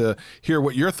love to hear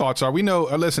what your thoughts are. We know,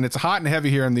 listen, it's hot and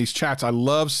heavy here in these chats. I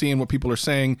love seeing what people are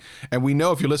saying. And we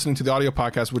know if you're listening to the audio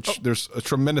podcast, which there's a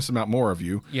tremendous amount more of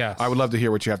you, yes, I would love to hear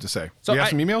what you have to say. So do you have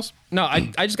some emails? No,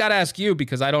 I just got to ask you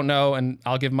because I don't know, and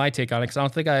I'll give my take on it because I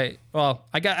don't think I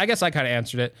guess I kind of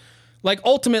answered it. Like,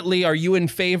 ultimately, are you in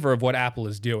favor of what Apple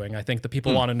is doing? I think the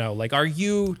people want to know. Like, are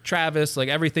you, Travis, like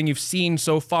everything you've seen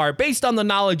so far, based on the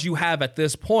knowledge you have at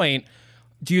this point,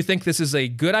 do you think this is a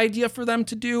good idea for them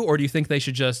to do, or do you think they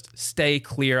should just stay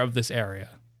clear of this area?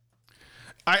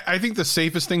 I think the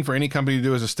safest thing for any company to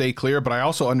do is to stay clear, but I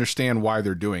also understand why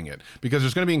they're doing it, because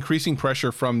there's going to be increasing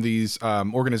pressure from these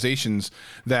organizations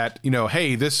that, you know,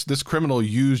 hey, this criminal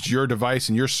used your device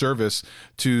and your service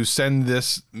to send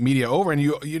this media over. And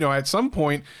you know, at some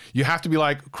point you have to be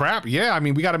like, crap. Yeah. I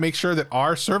mean, we got to make sure that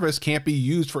our service can't be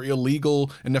used for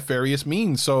illegal and nefarious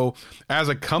means. So as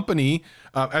a company,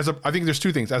 I think there's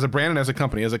two things: as a brand and as a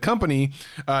company. As a company,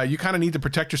 you kind of need to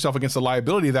protect yourself against the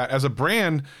liability of that. As a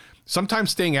brand, sometimes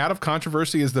staying out of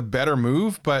controversy is the better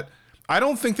move, but I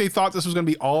don't think they thought this was going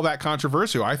to be all that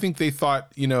controversial. I think they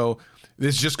thought, you know,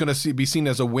 this is just going to be seen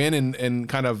as a win, and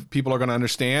kind of people are going to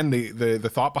understand the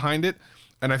thought behind it.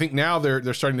 And I think now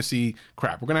they're starting to see,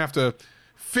 crap, we're going to have to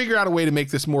figure out a way to make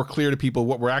this more clear to people.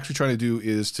 What we're actually trying to do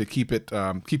is to keep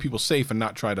people safe and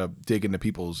not try to dig into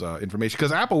people's information,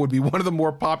 because Apple would be one of the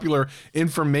more popular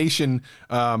information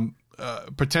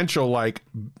potential, like,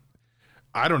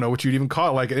 I don't know what you'd even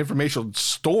call it, like an information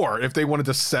store. If they wanted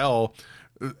to sell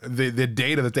the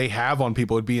data that they have on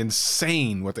people, it'd be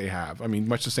insane what they have. I mean,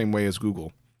 much the same way as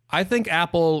Google. I think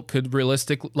Apple could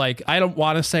realistically, like, I don't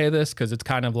want to say this because it's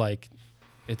kind of like,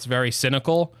 it's very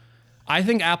cynical. I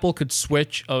think Apple could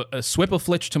switch a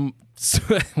switch to,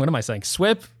 what am I saying?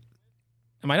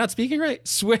 Am I not speaking right?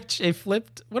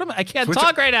 I can't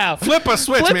talk right now. Flip a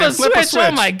switch, Flip man. a switch.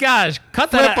 Oh my gosh.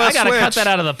 Cut that out. I got to cut that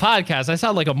out of the podcast. I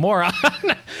sound like a moron.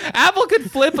 Apple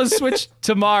could flip a switch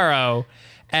tomorrow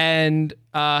and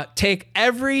take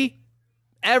every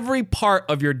part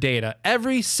of your data,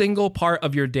 every single part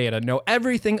of your data, know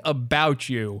everything about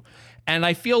you. And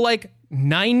I feel like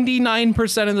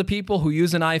 99% of the people who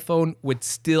use an iPhone would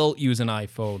still use an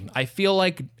iPhone. I feel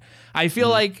like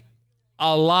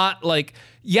a lot, like,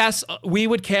 yes, we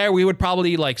would care. We would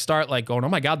probably like start like going, oh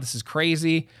my God, this is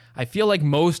crazy. I feel like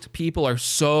most people are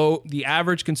the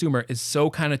average consumer is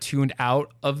so kind of tuned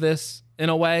out of this in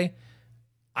a way.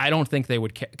 I don't think they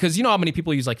would care, because you know how many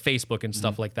people use like Facebook and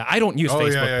stuff like that. I don't use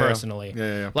Facebook personally.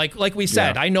 Yeah. Like we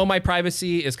said, I know my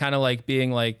privacy is kind of like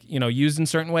being like, you know, used in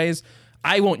certain ways.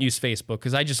 I won't use Facebook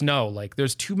because I just know like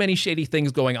there's too many shady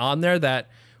things going on there that,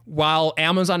 while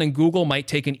Amazon and Google might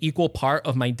take an equal part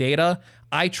of my data,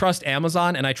 I trust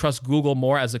Amazon and I trust Google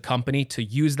more as a company to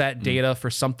use that data for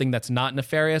something that's not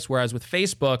nefarious. Whereas with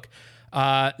Facebook,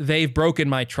 they've broken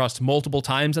my trust multiple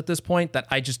times at this point that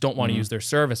I just don't want to use their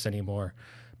service anymore.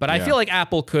 But I feel like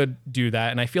Apple could do that,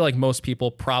 and I feel like most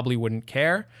people probably wouldn't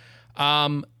care.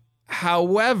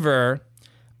 However,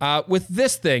 with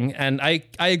this thing, and I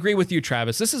agree with you,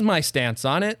 Travis, this is my stance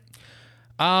on it.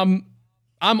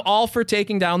 I'm all for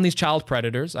taking down these child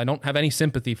predators. I don't have any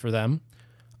sympathy for them.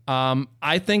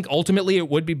 I think ultimately it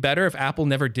would be better if Apple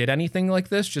never did anything like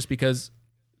this, just because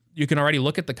you can already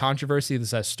look at the controversy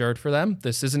this has stirred for them.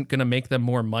 This isn't going to make them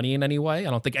more money in any way. I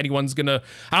don't think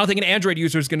an Android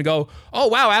user is going to go, oh,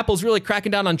 wow, Apple's really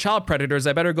cracking down on child predators.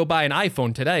 I better go buy an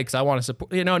iPhone today because I want to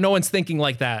support, you know, no one's thinking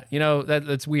like that. You know,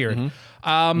 that's weird.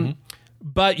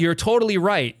 But you're totally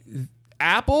right.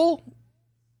 Apple,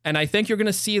 and I think you're going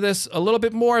to see this a little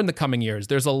bit more in the coming years.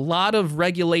 There's a lot of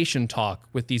regulation talk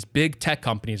with these big tech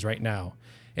companies right now.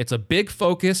 It's a big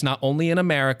focus, not only in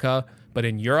America, but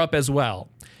in Europe as well.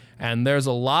 And there's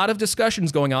a lot of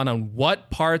discussions going on what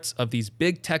parts of these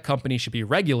big tech companies should be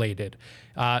regulated.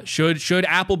 Should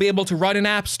Apple be able to run an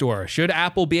app store? Should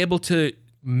Apple be able to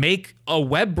make a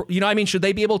web, should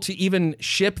they be able to even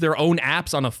ship their own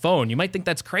apps on a phone? You might think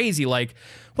that's crazy. Like,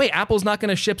 wait, Apple's not going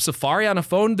to ship Safari on a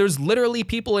phone? There's literally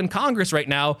people in Congress right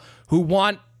now who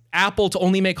want Apple to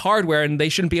only make hardware and they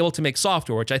shouldn't be able to make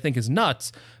software, which I think is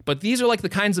nuts. But these are like the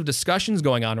kinds of discussions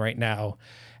going on right now.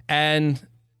 And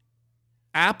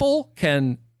Apple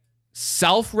can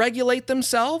self-regulate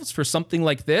themselves for something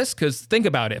like this? Because think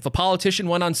about it. If a politician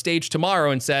went on stage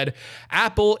tomorrow and said,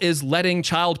 Apple is letting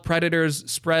child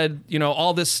predators spread,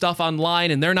 all this stuff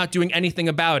online and they're not doing anything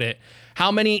about it,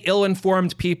 how many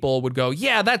ill-informed people would go,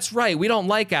 yeah, that's right, we don't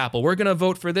like Apple, we're going to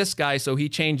vote for this guy so he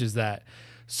changes that?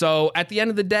 So at the end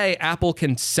of the day, Apple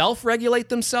can self-regulate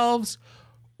themselves,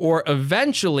 or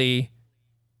eventually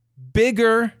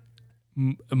bigger,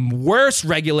 worse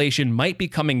regulation might be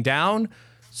coming down.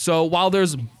 So while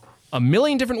there's a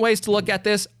million different ways to look at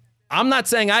this, I'm not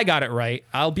saying I got it right.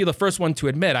 I'll be the first one to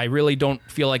admit I really don't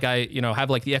feel like I, have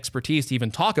like the expertise to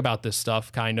even talk about this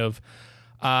stuff, kind of.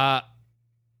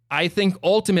 I think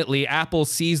ultimately Apple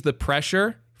sees the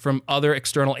pressure from other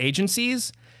external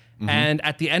agencies. Mm-hmm. And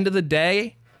at the end of the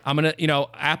day, I'm going to,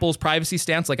 Apple's privacy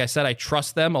stance, like I said, I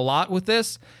trust them a lot with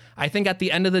this. I think at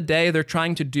the end of the day, they're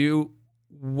trying to do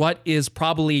what is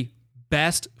probably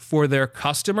best for their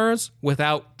customers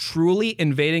without truly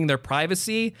invading their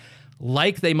privacy,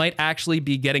 like they might actually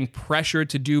be getting pressured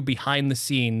to do behind the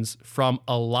scenes from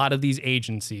a lot of these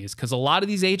agencies. Because a lot of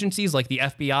these agencies, like the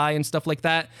FBI and stuff like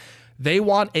that, they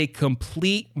want a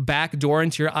complete backdoor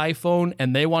into your iPhone,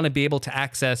 and they want to be able to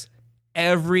access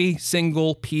every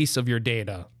single piece of your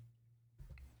data.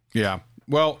 Yeah.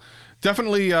 Well,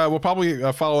 definitely, we'll probably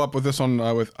follow up with this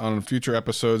on future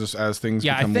episodes as things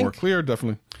become more clear.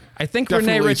 Definitely. I think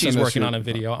Renee Ritchie's working on a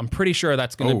video. I'm pretty sure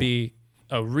that's going to be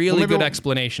a really good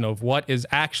explanation of what is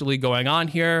actually going on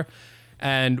here,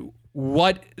 and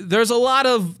what there's a lot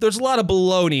of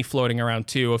baloney floating around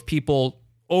too of people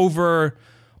over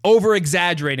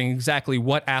exaggerating exactly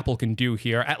what Apple can do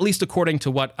here, at least according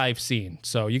to what I've seen.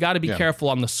 So you got to be careful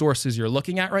on the sources you're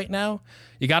looking at right now.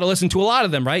 You got to listen to a lot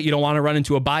of them, right? You don't want to run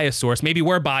into a biased source. Maybe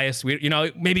we're biased.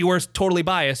 Maybe we're totally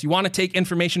biased. You want to take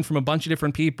information from a bunch of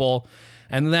different people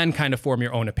and then kind of form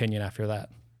your own opinion after that.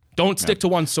 Don't stick to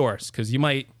one source, because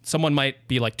someone might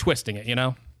be like twisting it,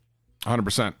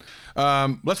 100%.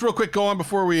 Let's real quick go on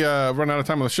before we run out of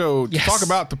time on the show to talk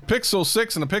about the Pixel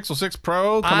 6 and the Pixel 6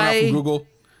 Pro coming out from Google.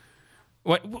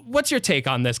 What's your take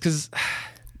on this? Because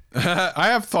I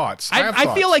have thoughts.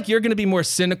 I feel like you're going to be more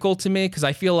cynical to me, because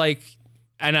I feel like,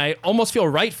 and I almost feel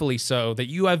rightfully so, that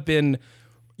you have been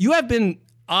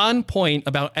on point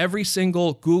about every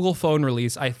single Google phone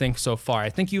release, I think, so far. I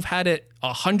think you've had it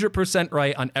 100%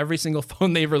 right on every single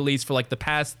phone they've released for like the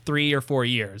past 3 or 4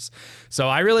 years. So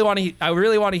I really want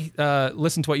to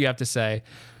listen to what you have to say.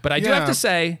 But I do have to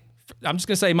say, I'm just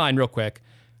going to say mine real quick.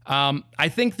 I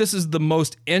think this is the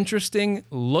most interesting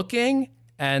looking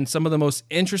and some of the most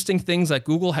interesting things that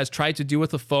Google has tried to do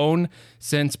with a phone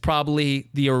since probably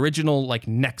the original like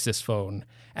Nexus phone.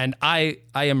 And I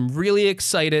am really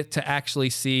excited to actually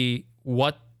see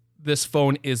what this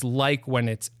phone is like when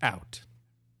it's out.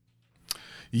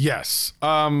 Yes.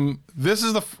 This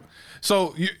is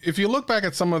if you look back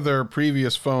at some of their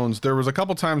previous phones, there was a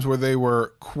couple times where they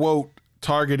were, quote,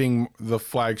 targeting the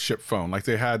flagship phone. Like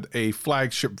they had a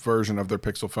flagship version of their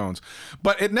Pixel phones,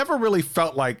 but it never really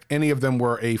felt like any of them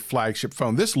were a flagship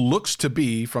phone. This looks to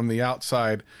be, from the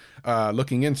outside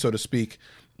looking in, so to speak,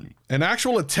 an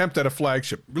actual attempt at a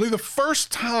flagship. Really the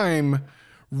first time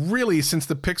really since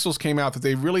the Pixels came out that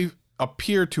they really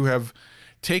appear to have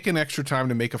taken extra time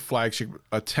to make a flagship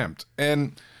attempt.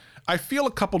 And I feel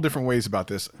a couple different ways about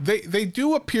this. They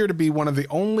do appear to be one of the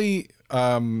only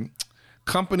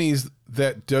companies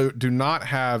that do not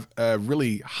have a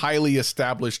really highly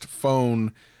established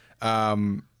phone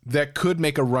that could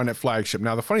make a run at flagship.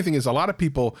 Now, the funny thing is, a lot of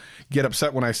people get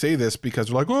upset when I say this because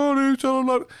they're like, oh, they sell a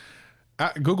lot.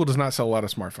 Google does not sell a lot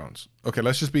of smartphones. Okay,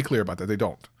 let's just be clear about that. They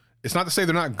don't. It's not to say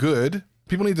they're not good.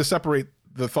 People need to separate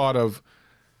the thought of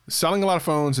selling a lot of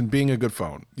phones and being a good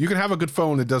phone. You can have a good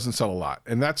phone that doesn't sell a lot,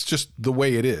 and that's just the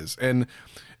way it is. And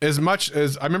as much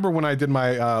as I remember when I did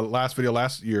my last video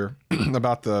last year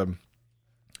about it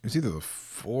was either the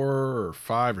 4 or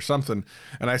 5 or something,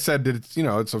 and I said that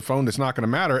it's a phone that's not going to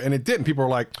matter, and it didn't. People were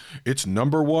like, it's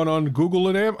number one on Google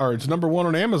or it's number one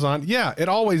on Amazon. Yeah, it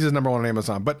always is number one on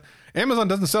Amazon, but Amazon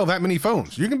doesn't sell that many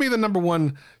phones. You can be the number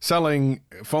one selling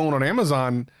phone on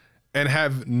Amazon and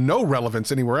have no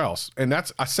relevance anywhere else. And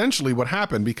that's essentially what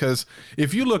happened, because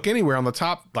if you look anywhere on the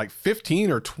top like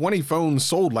 15 or 20 phones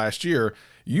sold last year,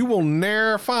 you will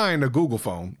ne'er find a Google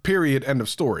phone, period, end of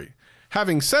story.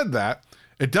 Having said that,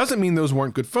 it doesn't mean those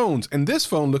weren't good phones. And this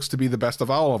phone looks to be the best of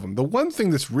all of them. The one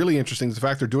thing that's really interesting is the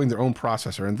fact they're doing their own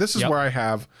processor. And this is where I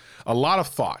have a lot of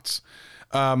thoughts.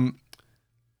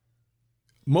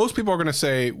 Most people are going to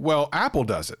say, well, Apple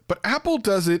does it. But Apple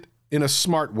does it in a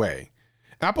smart way.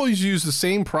 Apple uses the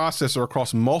same processor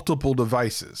across multiple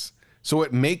devices. So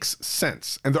it makes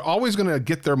sense. And they're always going to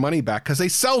get their money back because they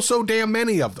sell so damn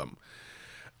many of them.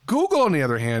 Google, on the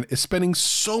other hand, is spending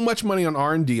so much money on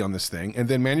R&D on this thing and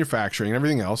then manufacturing and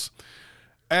everything else.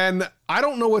 And I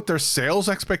don't know what their sales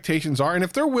expectations are. And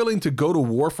if they're willing to go to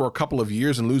war for a couple of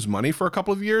years and lose money for a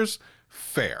couple of years,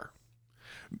 fair.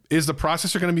 Is the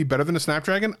processor going to be better than the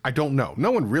Snapdragon? I don't know.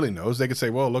 No one really knows. They could say,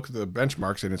 well, look at the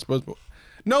benchmarks and it's supposed to.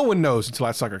 No one knows until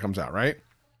that sucker comes out, right?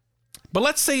 But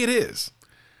let's say it is.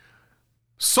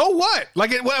 So what?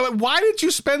 Like, why did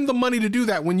you spend the money to do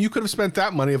that when you could have spent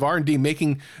that money of R&D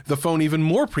making the phone even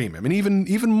more premium and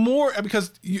even more?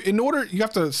 Because you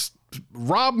have to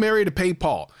rob Mary to pay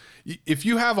Paul. If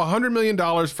you have $100 million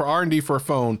for R&D for a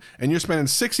phone and you're spending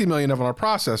 $60 million of it on a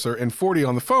processor and $40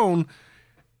 on the phone,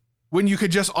 when you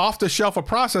could just off the shelf a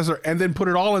processor and then put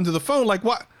it all into the phone, like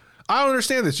what? I don't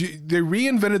understand this. They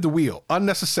reinvented the wheel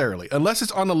unnecessarily, unless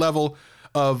it's on the level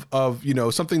of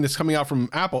something that's coming out from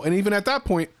Apple. And even at that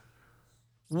point,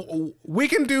 we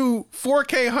can do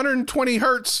 4K 120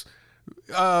 hertz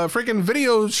freaking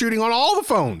video shooting on all the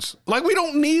phones. Like, we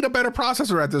don't need a better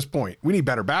processor at this point. We need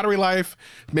better battery life,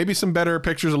 maybe some better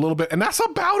pictures a little bit, and that's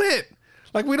about it.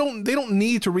 Like, they don't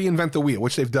need to reinvent the wheel,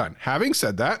 which they've done. Having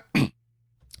said that,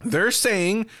 they're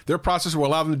saying their processor will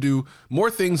allow them to do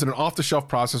more things than an off-the-shelf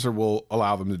processor will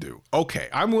allow them to do. Okay,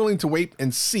 I'm willing to wait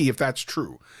and see if that's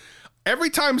true.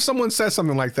 Every time someone says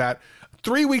something like that,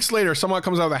 3 weeks later, someone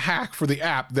comes out with a hack for the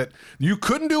app that you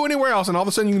couldn't do anywhere else, and all of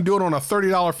a sudden you can do it on a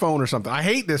 $30 phone or something. I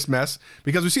hate this mess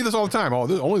because we see this all the time.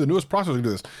 Only the newest processor can do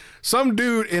this. Some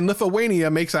dude in Lithuania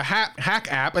makes a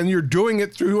hack app, and you're doing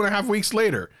it 2.5 weeks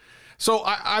later. So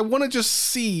I want to just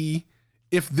see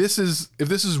if this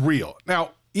is real.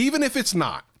 Now, even if it's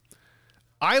not,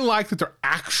 I like that they're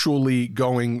actually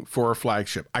going for a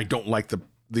flagship. I don't like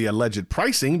the alleged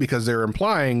pricing because they're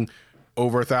implying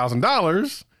over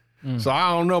 $1,000. So I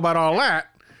don't know about all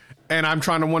that. And I'm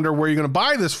trying to wonder where you're going to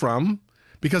buy this from.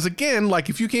 Because again, like,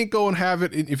 if you can't go and have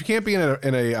it, if you can't be at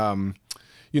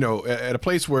a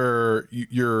place where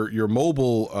your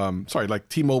mobile, like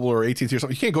T-Mobile or AT&T or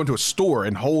something, you can't go into a store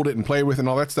and hold it and play with it and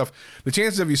all that stuff. The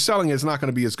chances of you selling it is not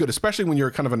going to be as good, especially when you're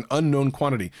kind of an unknown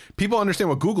quantity. People understand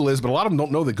what Google is, but a lot of them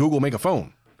don't know that Google make a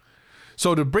phone.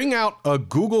 So to bring out a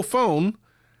Google phone,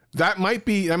 that might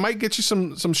get you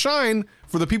some shine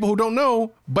for the people who don't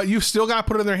know, but you've still got to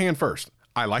put it in their hand first.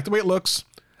 I like the way it looks.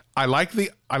 I like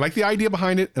the idea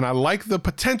behind it, and I like the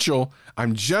potential.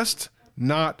 I'm just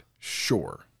not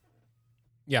sure.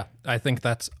 Yeah, I think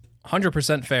that's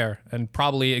 100% fair and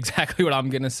probably exactly what I'm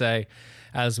going to say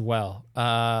as well.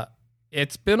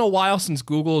 It's been a while since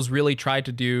Google's really tried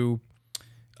to do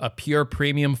a pure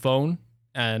premium phone.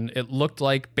 And it looked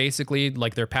like basically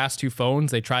like their past two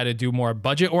phones, they try to do more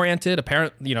budget oriented.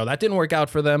 Apparently, that didn't work out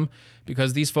for them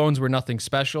because these phones were nothing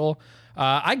special.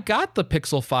 I got the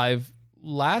Pixel 5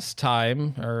 last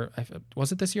time, or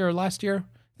was it this year or last year?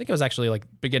 I think it was actually like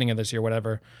beginning of this year,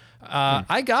 whatever.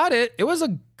 I got it. It was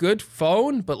a good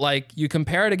phone, but like you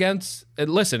compare it against,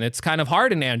 listen, it's kind of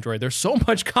hard in Android. There's so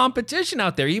much competition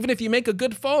out there. Even if you make a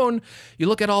good phone, you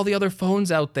look at all the other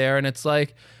phones out there and it's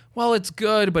like, well, it's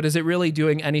good, but is it really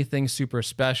doing anything super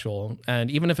special?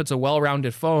 And even if it's a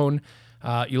well-rounded phone,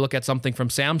 you look at something from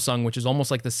Samsung, which is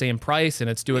almost like the same price, and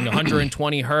it's doing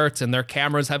 120 hertz, and their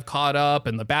cameras have caught up,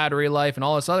 and the battery life, and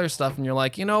all this other stuff, and you're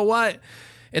like, you know what?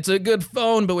 It's a good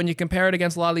phone, but when you compare it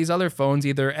against a lot of these other phones,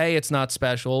 either A, it's not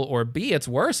special, or B, it's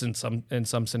worse in some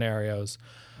scenarios.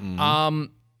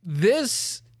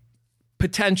 This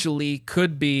potentially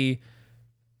could be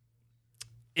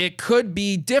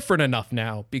different enough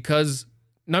now because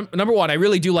number one, I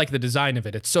really do like the design of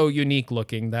it. It's so unique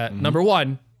looking that number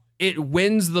one, it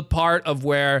wins the part of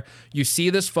where you see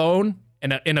this phone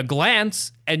in a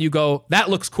glance and you go, that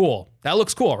looks cool. That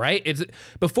looks cool, right? It's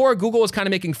before Google was kind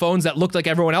of making phones that looked like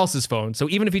everyone else's phone. So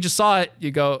even if you just saw it,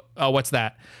 you go, oh, what's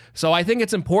that? So I think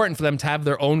it's important for them to have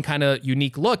their own kind of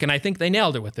unique look. And I think they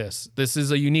nailed it with this. This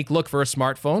is a unique look for a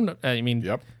smartphone. I mean,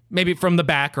 yep. Maybe from the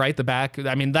back, right? The back.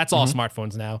 I mean, that's all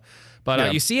smartphones now.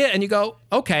 But you see it and you go,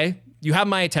 okay, you have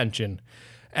my attention.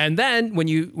 And then when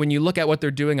you look at what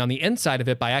they're doing on the inside of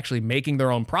it by actually making their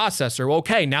own processor,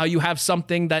 okay, now you have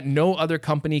something that no other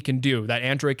company can do, that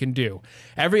Android can do.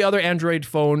 Every other Android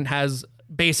phone has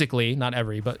basically, not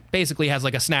every, but basically has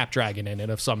like a Snapdragon in it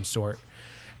of some sort.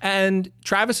 And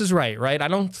Travis is right? I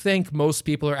don't think most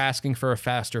people are asking for a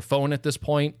faster phone at this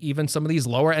point. Even some of these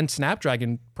lower end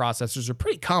Snapdragon processors are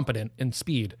pretty competent in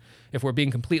speed, if we're being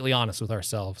completely honest with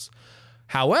ourselves.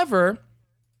 However,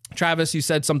 Travis, you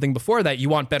said something before that you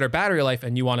want better battery life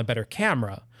and you want a better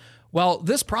camera. Well,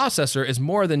 this processor is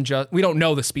more than just, we don't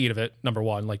know the speed of it, number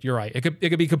one. Like, you're right. It could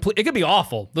be complete. It could be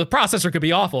awful. The processor could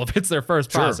be awful if it's their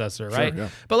first processor, right? Sure, yeah.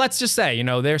 But let's just say,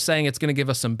 they're saying it's going to give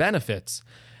us some benefits.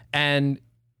 And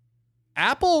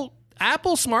Apple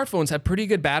smartphones have pretty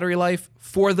good battery life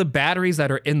for the batteries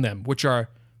that are in them, which are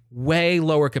way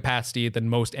lower capacity than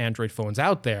most Android phones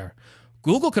out there.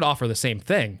 Google could offer the same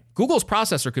thing. Google's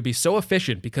processor could be so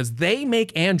efficient because they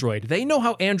make Android. They know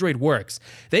how Android works.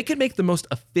 They could make the most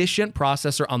efficient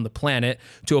processor on the planet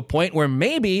to a point where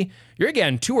maybe you're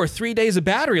getting 2 or 3 days of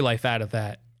battery life out of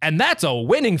that. And that's a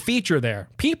winning feature there.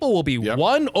 People will be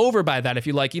won over by that if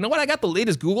you're like, you know what, I got the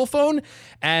latest Google phone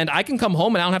and I can come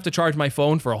home and I don't have to charge my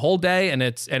phone for a whole day and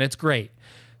it's great.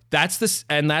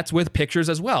 That's with pictures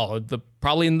as well.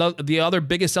 The other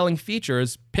biggest selling feature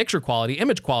is picture quality,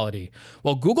 image quality.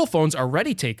 Well, Google phones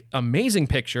already take amazing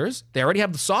pictures. They already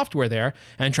have the software there.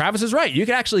 And Travis is right. You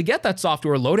can actually get that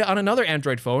software, load it on another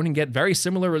Android phone and get very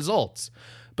similar results.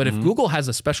 But if Google has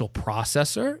a special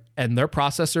processor and their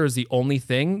processor is the only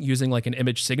thing using like an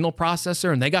image signal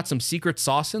processor and they got some secret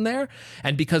sauce in there,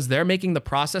 and because they're making the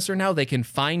processor now, they can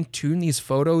fine tune these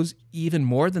photos even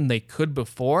more than they could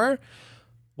before.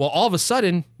 Well, all of a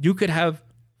sudden you could have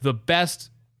the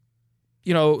best,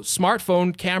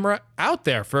 smartphone camera out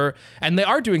there and they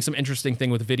are doing some interesting thing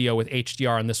with video with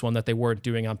HDR on this one that they weren't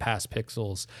doing on past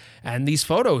Pixels. And these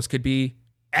photos could be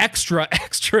extra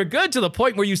good to the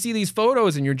point where you see these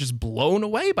photos and you're just blown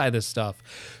away by this stuff.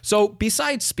 So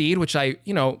besides speed, which and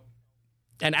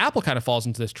Apple kind of falls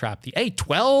into this trap, the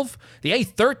A12, the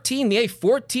A13, the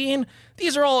A14,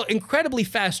 these are all incredibly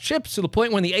fast chips to the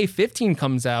point when the A15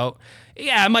 comes out,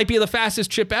 yeah, it might be the fastest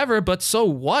chip ever, but so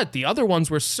what? The other ones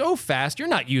were so fast, you're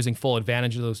not using full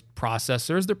advantage of those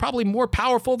processors. They're probably more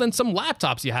powerful than some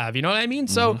laptops you have, you know what I mean?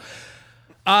 So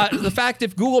the fact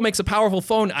if Google makes a powerful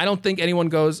phone, I don't think anyone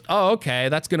goes, oh, okay,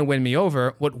 that's going to win me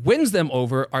over. What wins them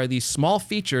over are these small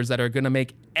features that are going to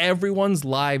make everyone's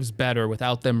lives better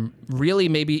without them really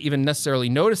maybe even necessarily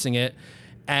noticing it.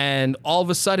 And all of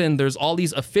a sudden, there's all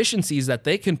these efficiencies that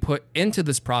they can put into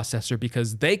this processor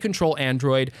because they control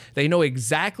Android. They know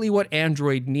exactly what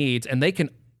Android needs, and they can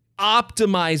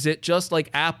optimize it just like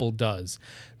Apple does.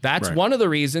 That's one of the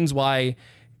reasons why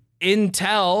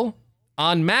Intel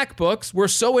on MacBooks were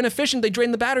so inefficient, they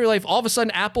drain the battery life. All of a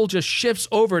sudden, Apple just shifts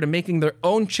over to making their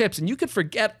own chips, and you could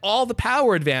forget all the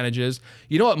power advantages.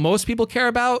 You know what most people care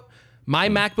about? My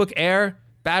MacBook Air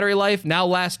battery life now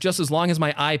lasts just as long as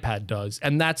my iPad does,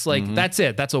 and that's that's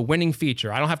it. That's a winning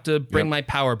feature. I don't have to bring my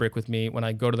power brick with me when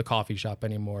I go to the coffee shop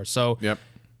anymore. So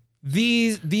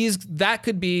these that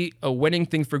could be a winning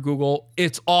thing for Google.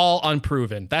 It's all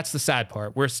unproven. That's the sad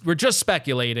part. We're just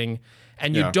speculating,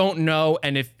 and you don't know.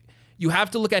 And if you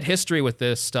have to look at history with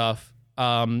this stuff,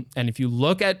 and if you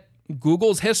look at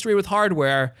Google's history with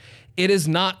hardware, it is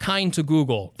not kind to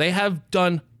Google. They have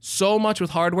done so much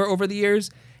with hardware over the years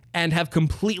and have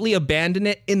completely abandoned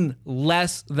it in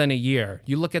less than a year.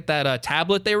 You look at that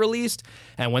tablet they released,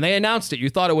 and when they announced it, you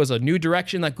thought it was a new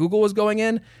direction that Google was going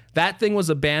in. That thing was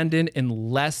abandoned in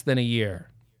less than a year.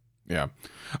 Yeah.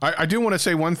 I do want to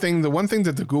say one thing. The one thing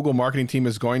that the Google marketing team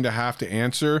is going to have to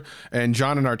answer, and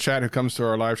John in our chat, who comes to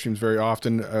our live streams very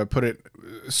often, put it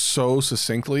so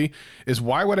succinctly, is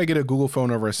why would I get a Google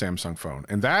phone over a Samsung phone?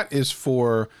 And that is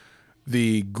for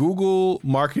the Google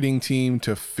marketing team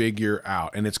to figure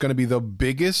out. And it's going to be the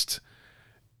biggest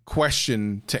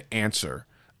question to answer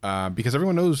because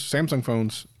everyone knows Samsung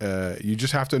phones. You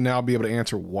just have to now be able to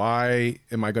answer, why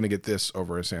am I going to get this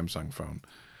over a Samsung phone?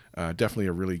 Definitely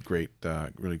a really great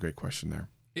question there.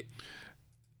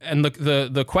 And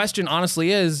the question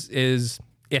honestly is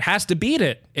it has to beat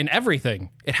it in everything.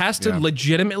 It has to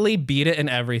legitimately beat it in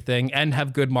everything and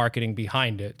have good marketing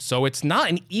behind it. So it's not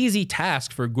an easy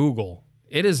task for Google.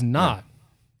 It is not.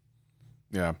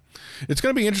 Yeah. It's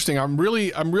going to be interesting. I'm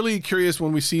really curious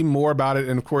when we see more about it.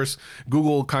 And of course,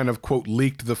 Google kind of quote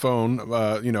leaked the phone.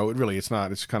 It's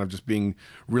not. It's kind of just being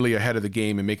really ahead of the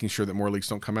game and making sure that more leaks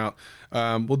don't come out.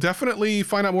 We'll definitely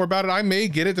find out more about it. I may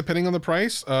get it depending on the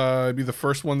price. It'd be the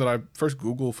first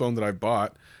Google phone that I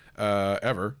bought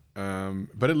ever.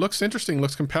 But it looks interesting,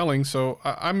 looks compelling. So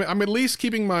I'm at least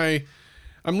keeping my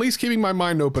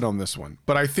mind open on this one.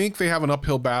 But I think they have an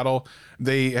uphill battle.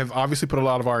 They have obviously put a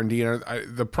lot of R&D in it.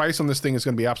 The price on this thing is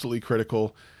going to be absolutely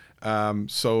critical.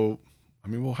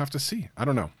 We'll have to see. I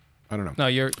don't know. No,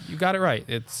 you got it right.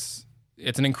 It's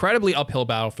an incredibly uphill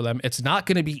battle for them. It's not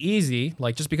going to be easy.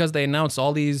 Like, just because they announced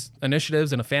all these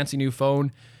initiatives and a fancy new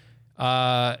phone,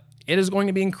 it is going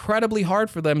to be incredibly hard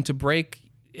for them to break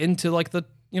into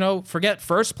forget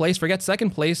first place, forget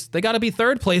second place. They got to be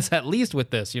third place at least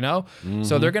with this,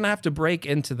 So they're going to have to break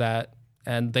into that,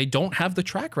 and they don't have the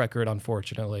track record,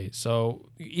 unfortunately. So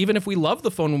even if we love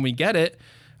the phone when we get it,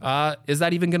 is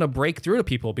that even going to break through to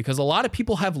people? Because a lot of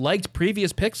people have liked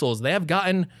previous Pixels. They have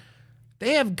gotten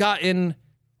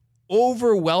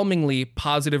overwhelmingly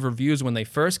positive reviews when they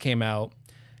first came out.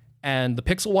 And the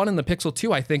Pixel 1 and the Pixel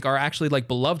 2, I think, are actually like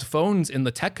beloved phones in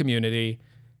the tech community.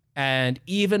 And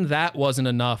even that wasn't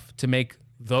enough to make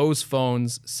those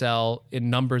phones sell in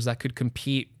numbers that could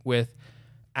compete with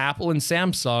Apple and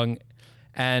Samsung.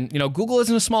 And, you know, Google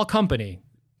isn't a small company.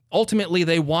 Ultimately,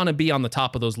 they want to be on the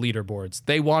top of those leaderboards.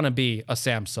 They want to be a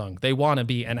Samsung. They want to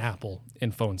be an Apple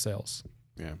in phone sales.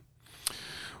 Yeah.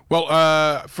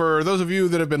 Well, for those of you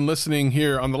that have been listening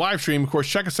here on the live stream, of course,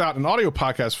 check us out in audio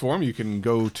podcast form. You can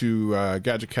go to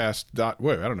gadgetcast.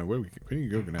 Wait, I don't know where can you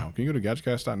go now. Can you go to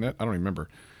gadgetcast.net? I don't remember.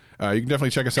 You can definitely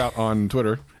check us out on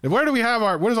Twitter. And where do we have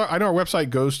I know our website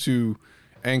goes to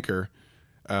Anchor.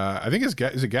 I think is it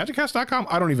gadgetcast.com?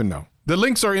 I don't even know. The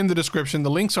links are in the description. The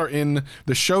links are in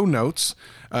the show notes.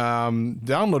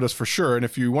 Download us for sure. And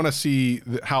if you want to see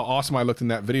how awesome I looked in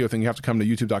that video thing, you have to come to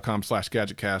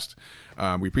youtube.com/gadgetcast.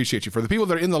 We appreciate you. For the people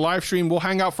that are in the live stream, we'll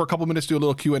hang out for a couple minutes, do a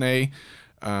little Q&A.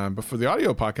 But for the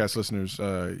audio podcast listeners,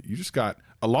 you just got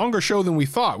a longer show than we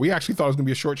thought. We actually thought it was going to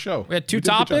be a short show. We had two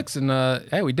topics, and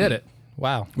hey, we did it.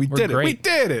 Wow. We did it. Great. We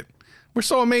did it. We're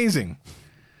so amazing.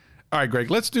 All right,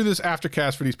 Greg, let's do this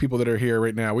aftercast for these people that are here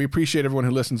right now. We appreciate everyone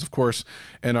who listens, of course,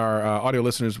 and our audio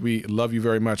listeners. We love you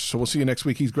very much. So we'll see you next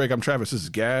week. He's Greg. I'm Travis. This is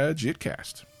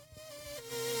GadgetCast.